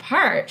falls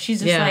apart.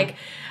 She's just like,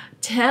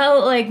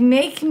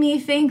 make me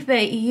think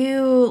that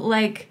you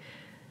like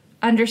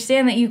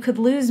understand that you could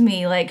lose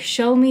me, like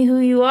show me who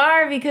you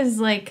are, because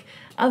like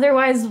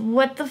otherwise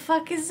what the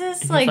fuck is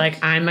this? He's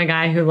like, I'm a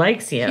guy who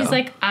likes you. She's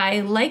like, I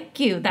like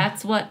you.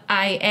 That's what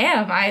I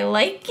am. I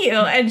like you.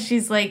 And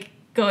she's like,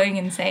 going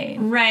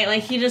insane. Right,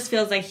 like he just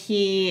feels like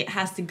he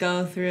has to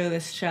go through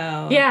this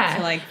show. Yeah,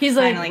 to like he's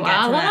like, finally la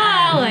get to la the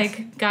la, end.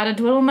 like gotta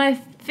twiddle my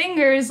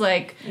fingers,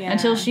 like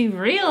until she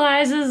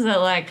realizes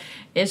that like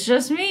it's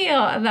just me.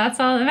 That's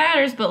all that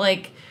matters. But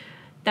like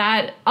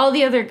that, all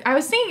the other. I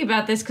was thinking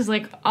about this because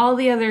like all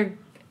the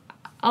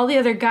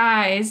other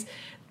guys,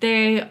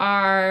 they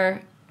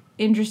are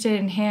interested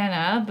in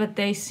Hannah, but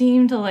they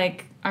seem to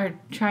like are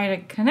trying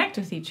to connect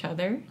with each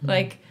other,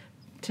 like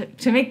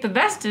to make the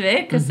best of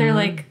it because they're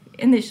like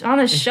on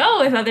a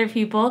show with other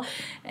people,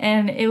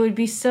 and it would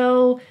be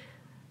so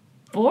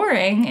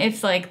boring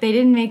if like they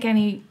didn't make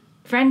any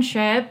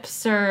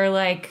friendships or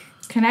like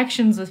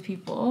connections with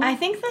people. I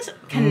think this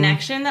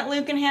connection that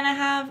Luke and Hannah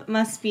have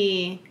must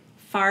be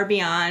far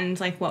beyond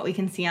like what we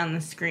can see on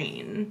the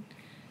screen.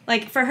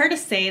 Like for her to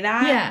say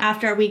that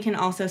after we can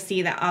also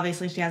see that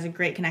obviously she has a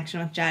great connection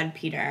with Jed,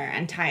 Peter,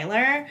 and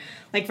Tyler.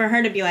 Like for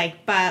her to be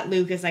like, but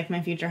Luke is like my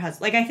future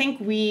husband. Like I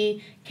think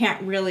we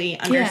can't really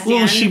understand.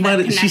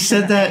 Well, she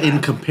said that in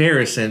have.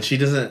 comparison. She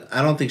doesn't.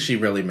 I don't think she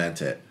really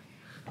meant it.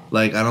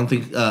 Like I don't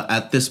think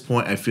at this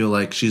point I feel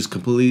like she's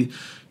completely.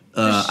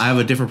 I have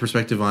a different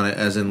perspective on it,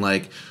 as in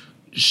like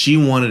she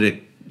wanted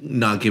to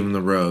not give him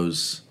the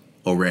rose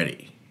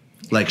already.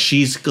 Like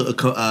she's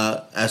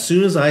as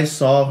soon as I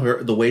saw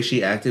her the way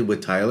she acted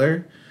with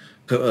Tyler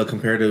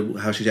compared to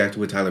how she acted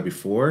with Tyler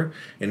before,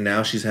 and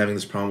now she's having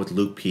this problem with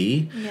Luke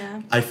P.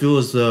 Yeah, I feel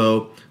as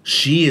though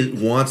she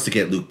wants to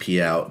get Luke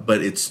P out,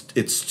 but it's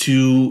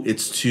too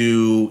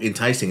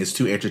enticing, it's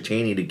too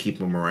entertaining to keep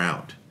him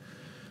around.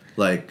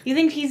 Like, you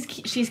think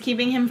she's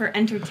keeping him for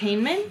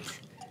entertainment?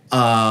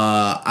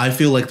 I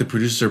feel like the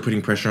producers are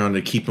putting pressure on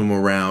to keep him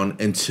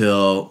around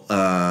until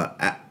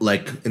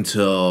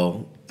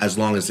as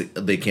long as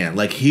they can.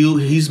 Like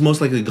he's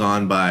most likely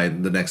gone by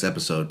the next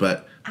episode,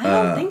 but I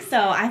don't think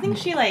so. I think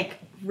she like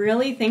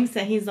really thinks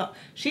that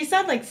she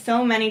said like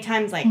so many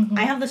times like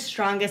I have the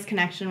strongest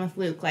connection with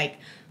Luke. Like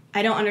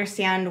I don't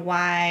understand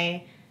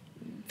why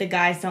the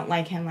guys don't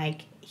like him.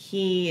 Like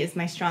he is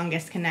my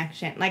strongest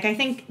connection. Like I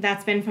think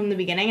that's been from the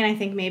beginning, and I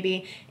think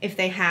maybe if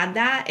they had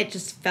that, it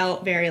just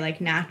felt very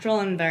like natural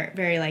and very,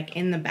 very like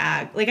in the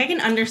bag. Like I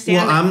can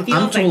understand. Well,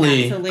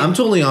 I'm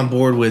totally on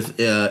board with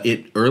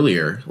it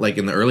earlier. Like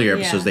in the earlier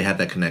episodes, they had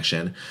that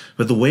connection.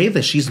 But the way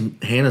that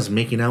Hannah's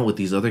making out with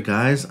these other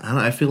guys,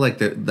 I feel like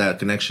that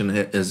connection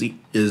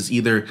is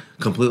either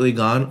completely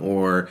gone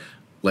or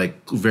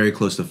like very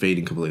close to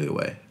fading completely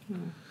away.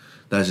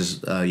 That's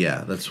just,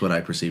 that's what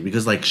I perceive.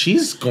 Because, like,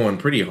 she's going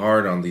pretty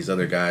hard on these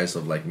other guys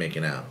of, like,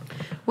 making out.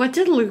 What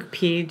did Luke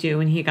P do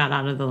when he got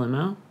out of the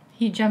limo?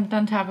 He jumped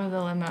on top of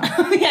the limo.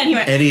 Yeah, he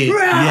went, Eddie, he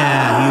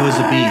was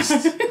a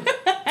beast.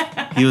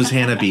 He was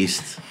Hannah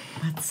Beast.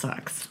 That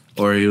sucks.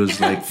 Or he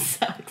was, like...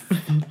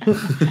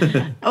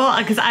 Well,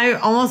 because I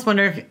almost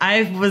wonder if...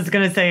 I was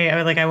going to say,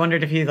 I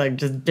wondered if he, like,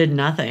 just did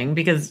nothing.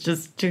 Because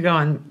just to go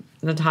on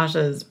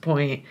Natasha's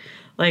point,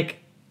 like...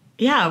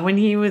 Yeah, when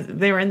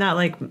they were in that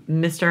like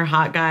Mr.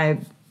 Hot Guy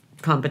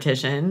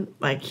competition,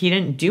 like he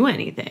didn't do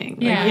anything.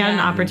 Like, he had an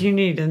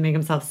opportunity to make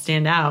himself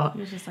stand out, he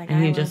was just like,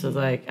 and he just was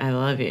like, "I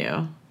love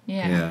you."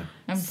 Yeah.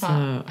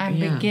 I'm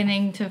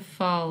beginning to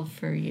fall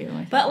for you. I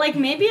think. But like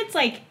maybe it's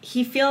like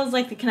he feels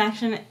like the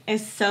connection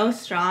is so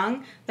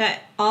strong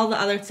that all the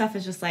other stuff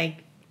is just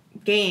like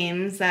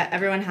games that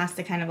everyone has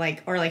to kind of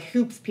like, or like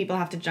hoops people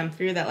have to jump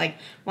through, that like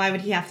why would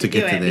he have to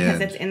do it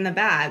because it's in the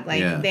bag.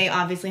 Like they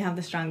obviously have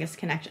the strongest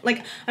connection.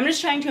 Like I'm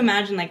just trying to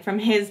imagine like from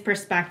his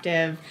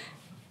perspective,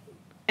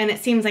 and it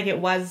seems like it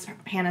was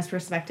Hannah's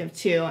perspective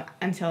too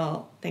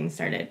until things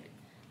started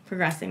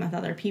progressing with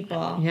other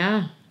people.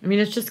 Yeah, I mean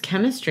it's just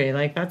chemistry.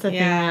 Like that's a thing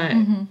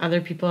that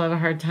other people have a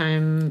hard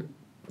time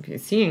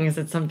seeing, is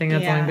it's something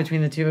that's only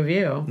between the two of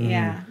you.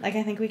 Yeah, like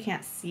I think we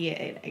can't see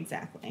it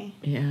exactly.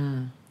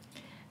 Yeah.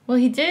 Well,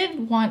 he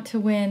did want to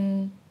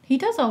win. He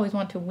does always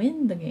want to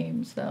win the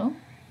games, though.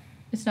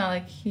 It's not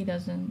like he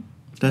doesn't.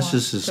 That's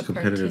just his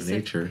competitive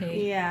nature.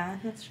 Yeah,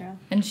 that's true.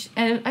 And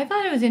I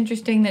thought it was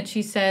interesting that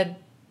she said,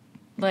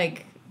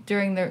 like,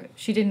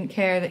 she didn't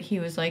care that he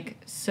was, like,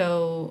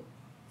 so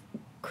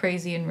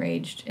crazy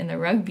enraged in the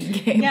rugby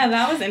game. Yeah,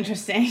 that was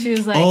interesting. She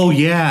was like, oh,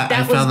 yeah,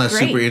 I found that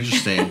great. super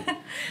interesting.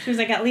 She was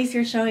like, at least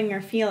you're showing your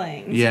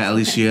feelings. Yeah, at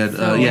least you had,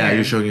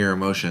 you're showing your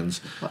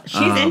emotions.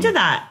 She's into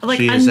that. Like,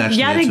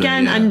 yet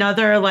again,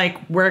 another, like,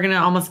 we're going to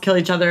almost kill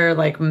each other,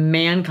 like,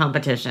 man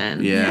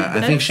competition. Yeah, I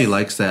think she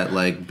likes that,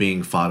 like,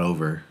 being fought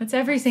over. That's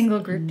every single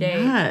group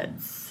date.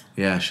 Nuts.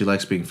 Yeah, she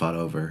likes being fought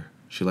over.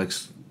 She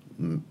likes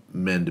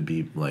men to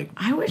be, like,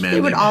 I wish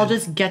they would all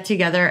just get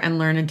together and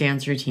learn a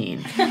dance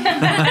routine.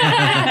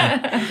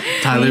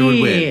 Tyler would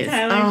win.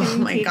 Oh,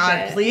 my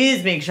God.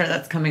 Please make sure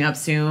that's coming up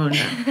soon.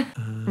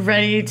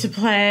 Ready to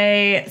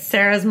play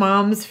Sarah's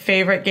mom's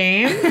favorite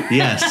game?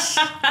 Yes.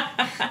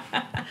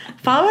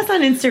 Follow us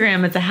on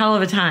Instagram. It's a hell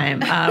of a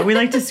time. We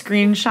like to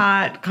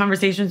screenshot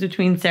conversations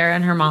between Sarah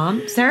and her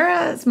mom.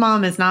 Sarah's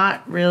mom is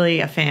not really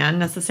a fan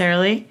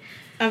necessarily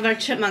of our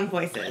chipmunk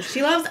voices.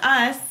 She loves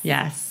us.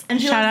 Yes. And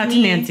shout out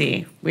to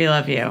Nancy. We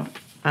love you.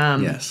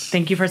 Yes.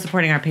 Thank you for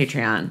supporting our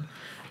Patreon.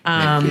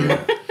 Thank you.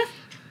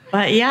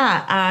 But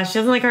yeah, she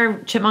doesn't like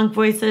our chipmunk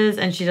voices,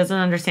 and she doesn't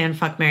understand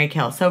fuck, marry,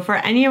 kill. So for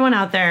anyone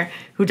out there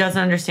who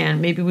doesn't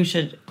understand, maybe we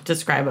should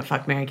describe what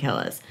fuck, marry, kill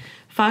is.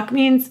 Fuck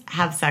means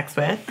have sex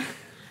with.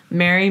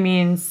 Marry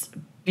means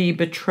be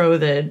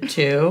betrothed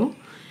to.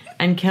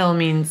 And kill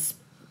means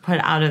put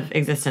out of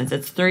existence.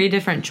 It's 3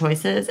 different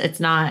choices.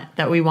 It's not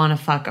that we want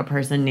to fuck a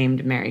person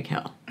named Marry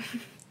Kill.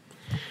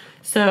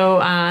 So,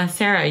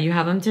 Sarah, you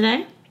have them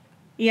today?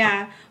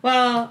 Yeah.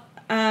 Well,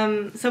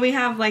 so we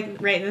have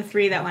the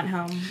 3 that went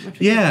home. Which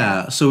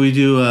So we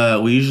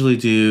do. We usually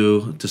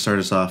do, to start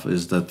us off,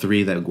 is the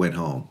 3 that went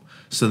home.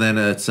 So then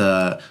it's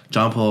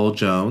John Paul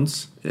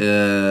Jones,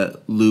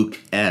 Luke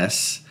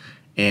S,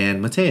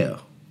 and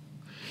Mateo.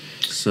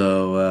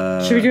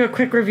 So should we do a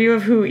quick review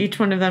of who each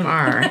one of them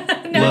are?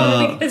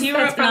 Because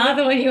that's not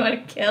the one you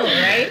want to kill,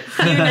 right? Is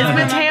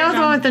Mateo the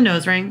one with the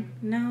nose ring?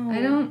 No.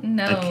 I don't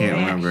know. I can't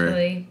remember.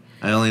 Actually.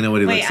 I only know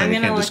what he looks like. I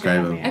can't look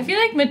describe it up, him. yeah. I feel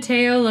like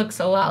Mateo looks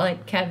a lot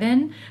like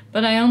Kevin,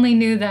 but I only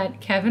knew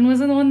that Kevin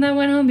wasn't the one that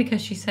went home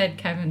because she said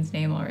Kevin's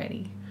name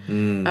already.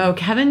 Oh,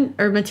 Kevin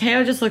or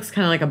Mateo just looks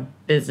kind of like a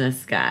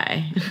business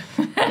guy.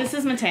 This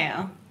is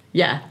Mateo.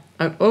 Yeah.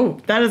 Oh,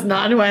 that is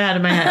not who I had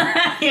in my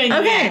head. Okay.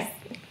 Yes.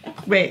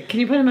 Wait, can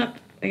you put him up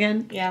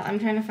again? Yeah, I'm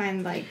trying to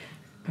find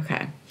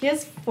Okay. he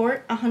has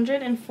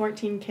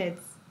 114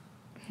 kids.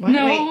 What?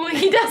 No,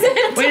 he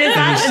doesn't. Wait, is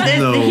that There's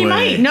no he way.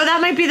 might? No,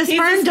 that might be the He's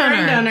sperm a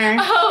sperm donor.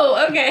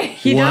 Oh, okay.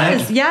 He What?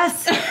 does.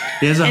 Yes.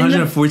 He has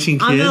 114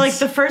 kids. On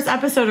the first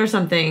episode or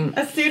something.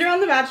 A suitor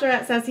on The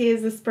Bachelorette says he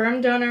is a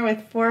sperm donor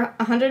with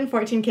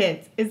 114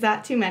 kids. Is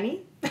that too many?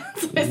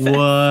 That's what it says.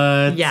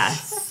 What?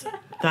 Yes.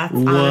 That's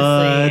What?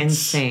 honestly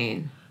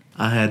insane.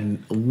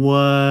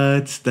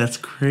 What? That's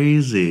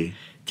crazy.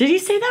 Did he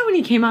say that when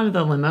he came out of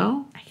the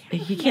limo?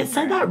 He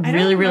said that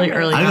really, really remember.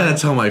 early I on. gotta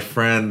tell my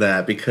friend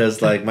that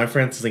because my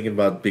friend's thinking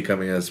about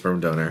becoming a sperm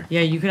donor. Yeah,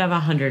 you could have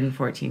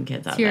 114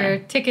 kids out It's your there.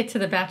 ticket to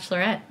the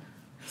Bachelorette.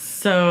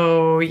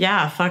 So,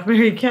 yeah, fuck,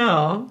 marry,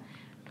 kill.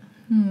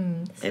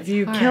 If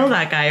you hard. kill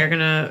that guy, you're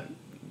gonna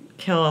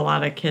kill a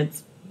lot of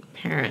kids'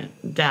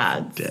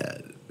 dads.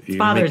 Dad.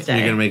 Father's Day.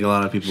 You're gonna make a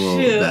lot of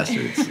people Shoot.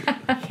 bastards.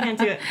 Can't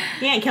do it.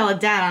 You can't kill a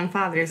dad on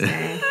Father's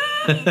Day.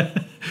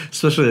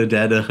 Especially a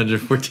dad to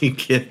 114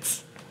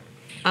 kids.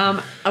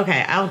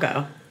 Okay, I'll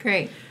go.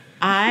 Great.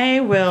 I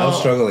will. I'm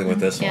struggling with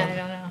this Yeah, I one.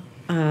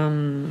 don't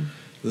know.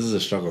 This is a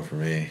struggle for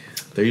me.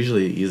 They're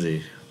usually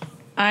easy.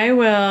 I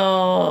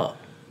will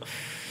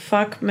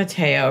fuck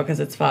Mateo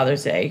because it's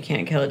Father's Day. You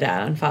can't kill a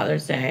dad on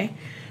Father's Day.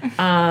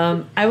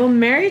 I will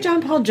marry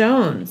John Paul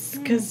Jones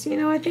because,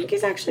 I think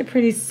he's actually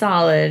pretty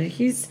solid.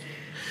 He's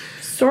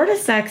sort of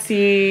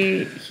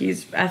sexy.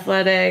 He's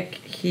athletic.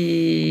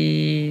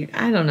 I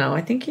don't know.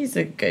 I think he's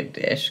a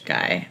good-ish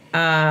guy.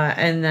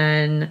 And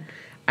then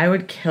I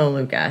would kill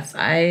Luke S.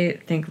 I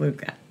think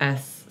Luke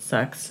S.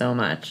 sucks so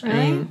much.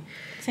 Really?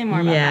 Say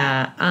more about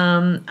that.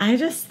 Yeah. I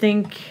just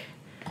think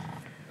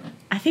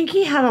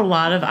he had a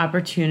lot of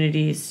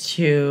opportunities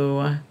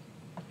to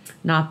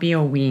not be a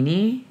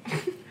weenie.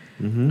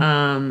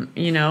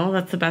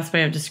 That's the best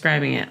way of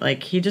describing it.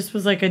 Like, he just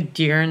was like a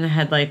deer in the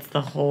headlights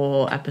the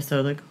whole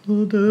episode. Like,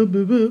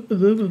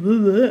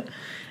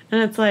 and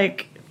it's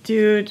like,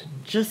 dude,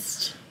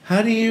 just...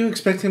 How do you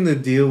expect him to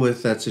deal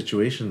with that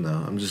situation,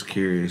 though? I'm just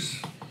curious.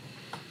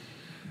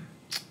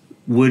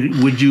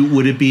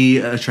 Would it be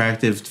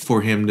attractive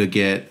for him to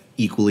get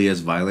equally as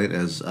violent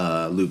as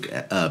Luke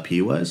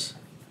P was?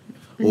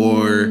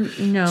 Or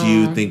no. do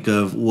you think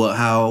of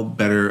how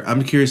better?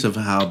 I'm curious of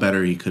how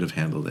better he could have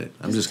handled it.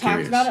 I'm just Talked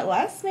curious. about it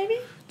less, maybe?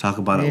 Talk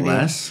about it Maybe.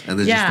 less, and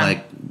then Yeah.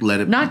 just let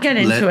it Not get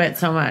into it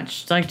so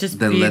much. Like, just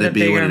then be let the it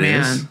be bigger what it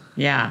man. is.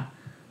 Yeah.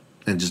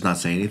 and just not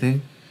say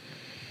anything.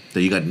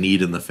 That you got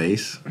kneed in the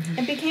face.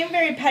 It became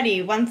very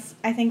petty once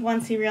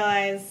he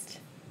realized.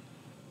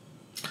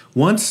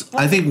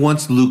 I think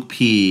once Luke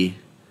P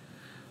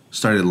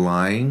started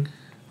lying,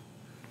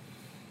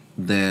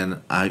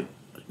 then and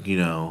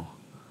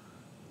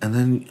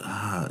then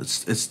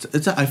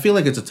it's I feel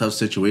like it's a tough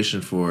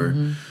situation for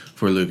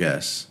Luke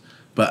S.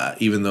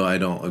 But even though I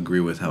don't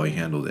agree with how he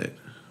handled it,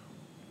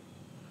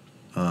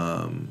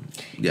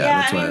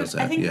 that's why I was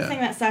at. I think the thing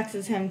that sucks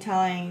is him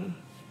telling,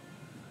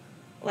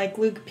 like,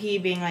 Luke P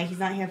being like he's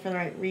not here for the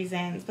right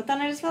reasons. But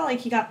then I just felt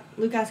like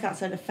Luke S got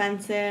so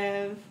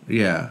defensive.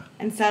 Yeah.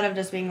 Instead of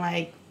just being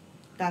like,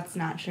 that's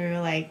not true.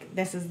 Like,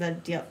 this is the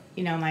deal.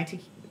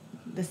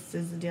 This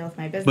is the deal with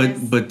my business.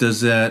 But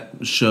does that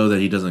show that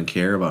he doesn't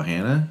care about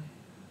Hannah?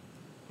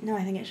 No,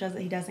 I think it shows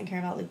that he doesn't care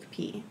about Luke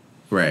P.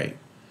 Right.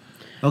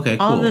 Okay,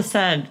 cool. All of this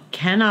said,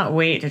 cannot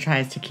wait to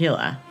try his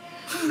tequila.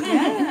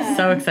 Yeah.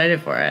 So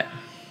excited for it.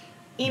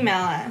 Email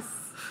us.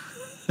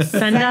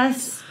 Send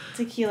us.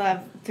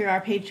 Tequila through our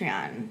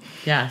Patreon.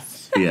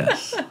 Yes.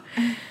 Yes.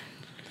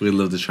 We'd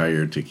love to try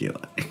your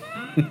tequila.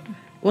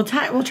 We'll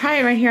try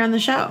it right here on the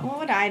show. What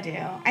would I do?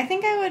 I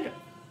think I would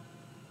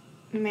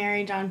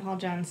marry John Paul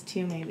Jones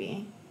too,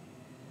 maybe.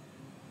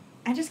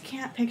 I just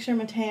can't picture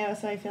Mateo,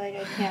 so I feel like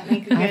I can't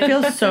make a good... I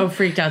feel so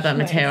freaked out that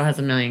choice. Mateo has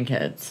a million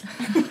kids.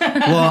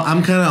 Well,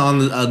 I'm kind of on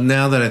the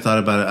now that I thought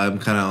about it, I'm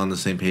kind of on the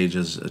same page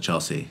as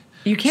Chelsea.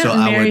 You can't So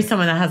I marry would-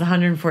 someone that has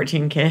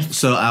 114 kids.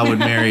 So I would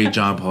marry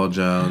John Paul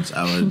Jones.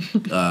 I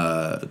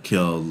would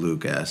kill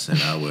Luke S. And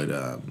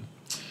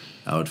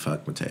I would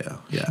fuck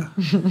Mateo. Yeah.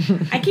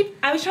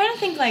 I was trying to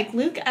think, like,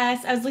 Luke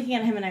S. I was looking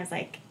at him and I was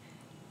like,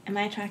 am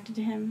I attracted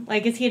to him?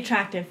 Like, is he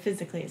attractive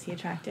physically? Is he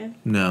attractive?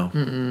 No.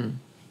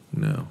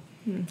 No.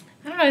 I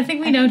don't know. I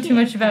think we know think too he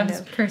much is about kind his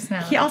of.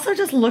 personality. He also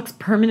just looks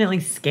permanently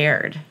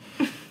scared.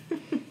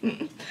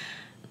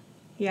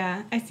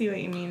 Yeah, I see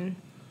what you mean.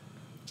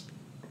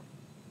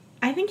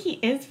 I think he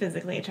is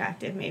physically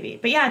attractive, maybe.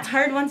 But yeah, it's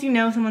hard once you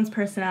know someone's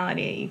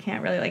personality. You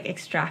can't really, like,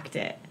 extract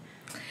it.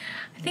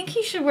 I think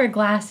he should wear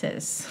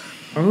glasses.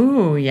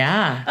 Oh,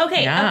 yeah.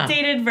 Okay, Yeah.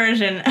 updated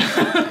version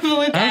of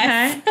Luke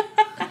S. Okay.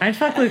 I'd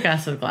fuck Luke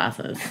S with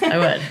glasses. I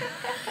would.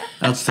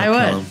 I'll still I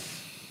kill would. him.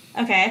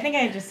 Okay, I think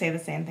I'd just say the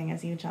same thing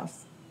as you, Chelsea.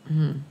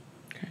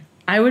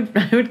 I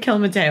would kill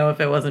Mateo if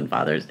it wasn't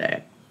Father's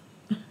Day.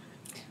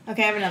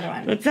 Okay, I have another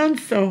one. That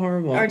sounds so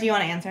horrible. Or do you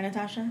want to answer,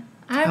 Natasha?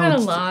 I'm at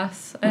a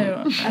loss. I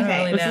don't Okay,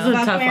 really this is know. a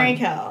Fuck, tough Mary, one.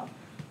 kill.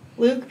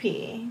 Luke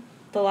P.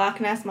 The Loch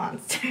Ness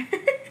Monster.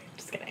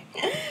 Just kidding.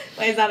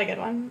 Wait, is that a good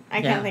one? I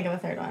Yeah. can't think of a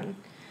third one.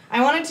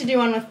 I wanted to do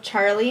one with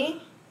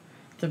Charlie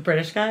The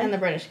British guy? and the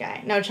British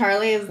guy. No,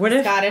 Charlie is What the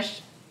if-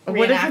 Scottish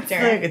What if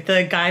reenactor. it's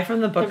the guy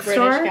from the The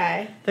bookstore? British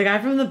guy. The guy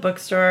from the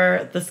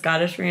bookstore, the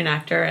Scottish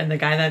reenactor, and the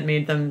guy that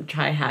made them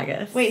try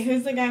haggis. Wait,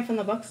 who's the guy from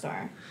the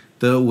bookstore?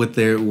 When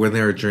they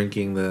were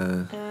drinking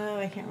the. Oh,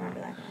 I can't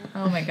remember that guy.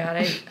 Oh my god,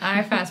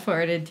 I fast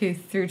forwarded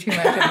through too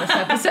much of this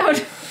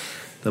episode.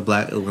 The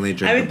black when they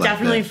drink. I the would black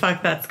definitely Death.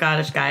 fuck that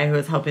Scottish guy who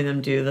was helping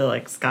them do the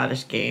like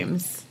Scottish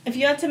games. If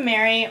you had to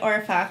marry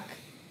or fuck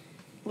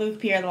Luke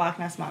P. or the Loch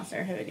Ness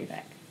Monster, who would you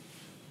pick?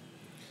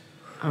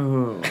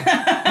 Oh,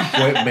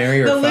 Wait,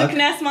 marry or The fuck? Luke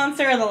Ness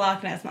Monster or the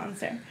Loch Ness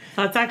Monster?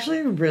 that's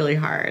actually really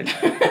hard.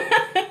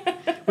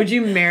 Would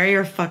you marry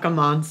or fuck a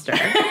monster?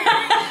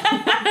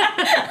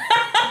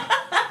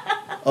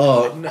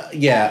 Oh no,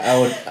 yeah, I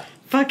would.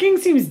 Fucking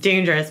seems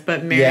dangerous,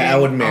 but marrying I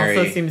would marry.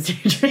 also seems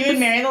dangerous. You would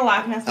marry the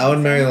Loch Ness Monster? I would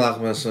marry the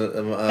Loch Ness.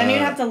 Then you'd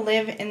have to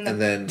live in the...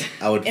 And then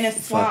I would in a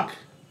swamp. Fuck.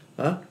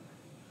 Huh?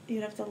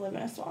 You'd have to live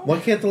in a swamp. Why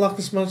can't the Loch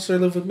Ness Monster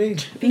live with me?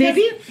 Because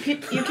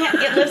you can't...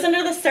 It lives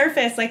under the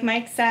surface, like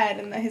Mike said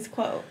in his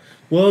quote.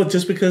 Well,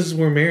 just because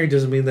we're married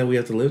doesn't mean that we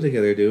have to live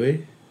together, do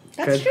we?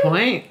 That's Good true.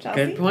 point.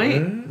 Chelsea? Good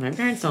point. My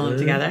parents don't live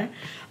together.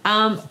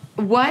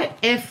 What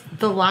if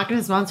the Loch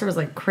Ness Monster was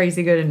like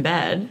crazy good in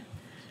bed?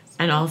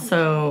 And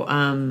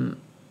also,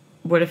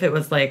 what if it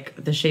was like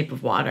the Shape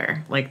of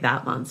Water, like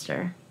that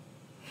monster?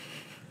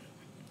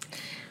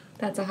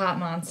 That's a hot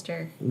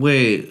monster.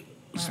 Wait,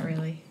 Not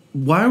really.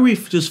 why are we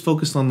just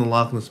focused on the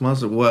Loch Ness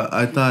Monster? What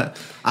I thought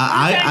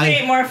Trying to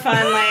create more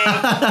fun,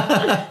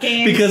 like,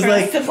 games because for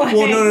like us to play.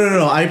 well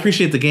no I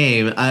appreciate the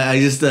game. I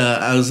just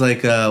I was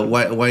like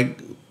why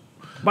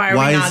Why are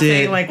Why we is not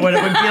saying it- like what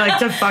it would be like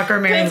to fuck or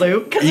marry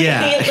Luke? Because we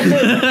Yeah. hate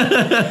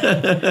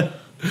Luke.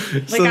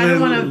 Like So I don't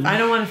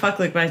then- want to fuck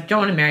Luke, but I don't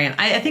want to marry him.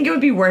 I think it would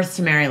be worse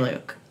to marry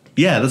Luke.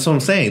 Yeah, that's what I'm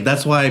saying.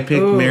 That's why I picked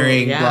Ooh,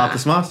 marrying yeah. Loch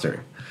Ness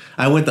Monster.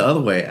 I went the other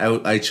way.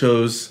 I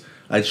chose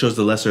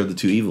the lesser of the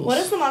two evils. What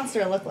does the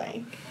monster look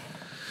like?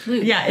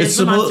 Yeah, It's is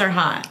the suppo- monster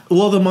hot?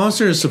 Well, the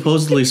monster is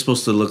supposedly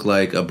supposed to look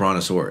like a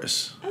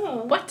brontosaurus. Oh,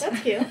 What? That's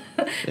cute.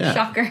 Yeah.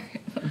 Shocker.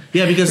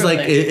 Yeah, because like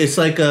Really? it's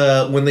like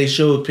when they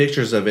show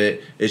pictures of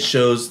it, it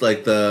shows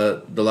like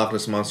the Loch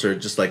Ness Monster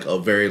just like a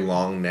very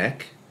long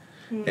neck,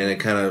 and it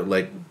kind of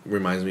like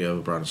reminds me of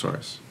a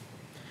brontosaurus.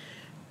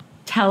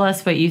 Tell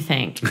us what you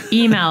think.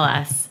 Email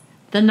us,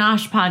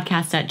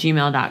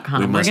 thenoshpodcast@gmail.com.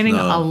 We We're must getting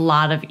know. a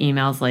lot of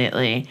emails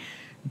lately.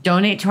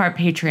 Donate to our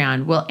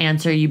Patreon. We'll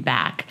answer you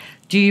back.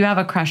 Do you have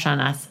a crush on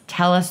us?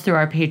 Tell us through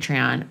our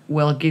Patreon.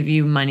 We'll give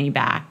you money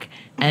back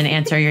and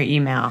answer your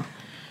email.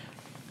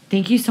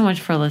 Thank you so much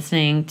for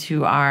listening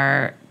to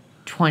our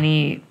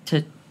 20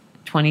 to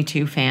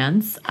 22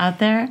 fans out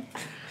there.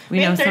 We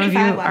We know had some of you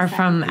 35 last are time.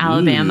 from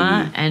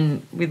Alabama, Ooh.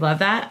 and we love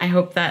that. I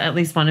hope that at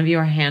least one of you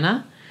are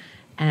Hannah,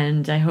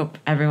 and I hope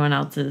everyone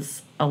else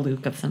is a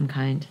Luke of some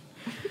kind.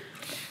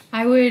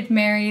 I would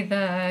marry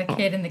the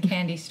kid in the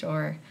candy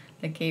store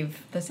that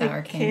gave the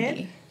sour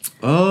candy.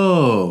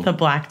 Oh The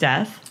Black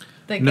Death.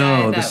 The guy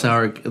no, that the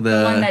sour the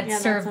one that Yeah,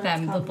 that's served what it's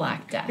them the called.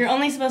 Black Death. You're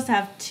only supposed to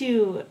have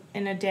 2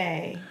 in a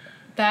day.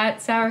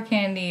 That sour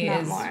candy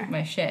Not is more.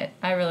 my shit.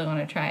 I really want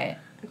to try it.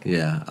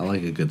 yeah, I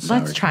like a good sour.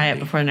 Let's try it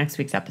candy. before next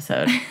week's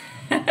episode.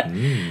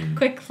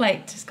 Quick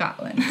flight to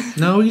Scotland.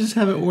 No, we just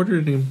have it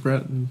ordered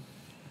and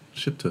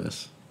shipped to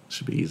us.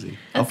 Should be easy.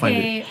 I'll find it.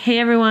 Okay. Hey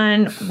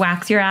everyone,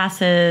 wax your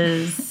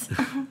asses.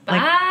 Like,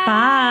 bye.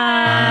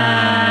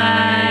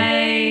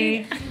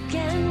 Bye.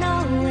 Can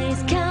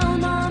always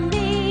count on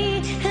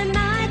me, and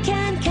I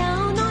can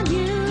count on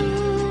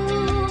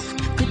you.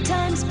 Good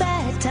times,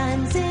 bad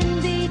times in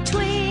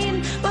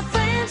between, but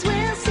friends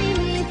will see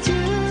me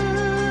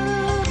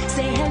through.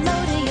 Say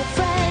hello to your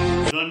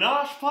friends. The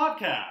Nosh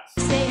Podcast.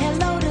 Say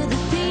hello to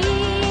the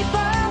people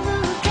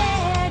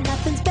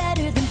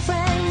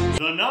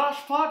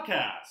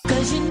Podcast.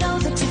 Cause you know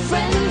that your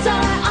friends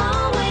are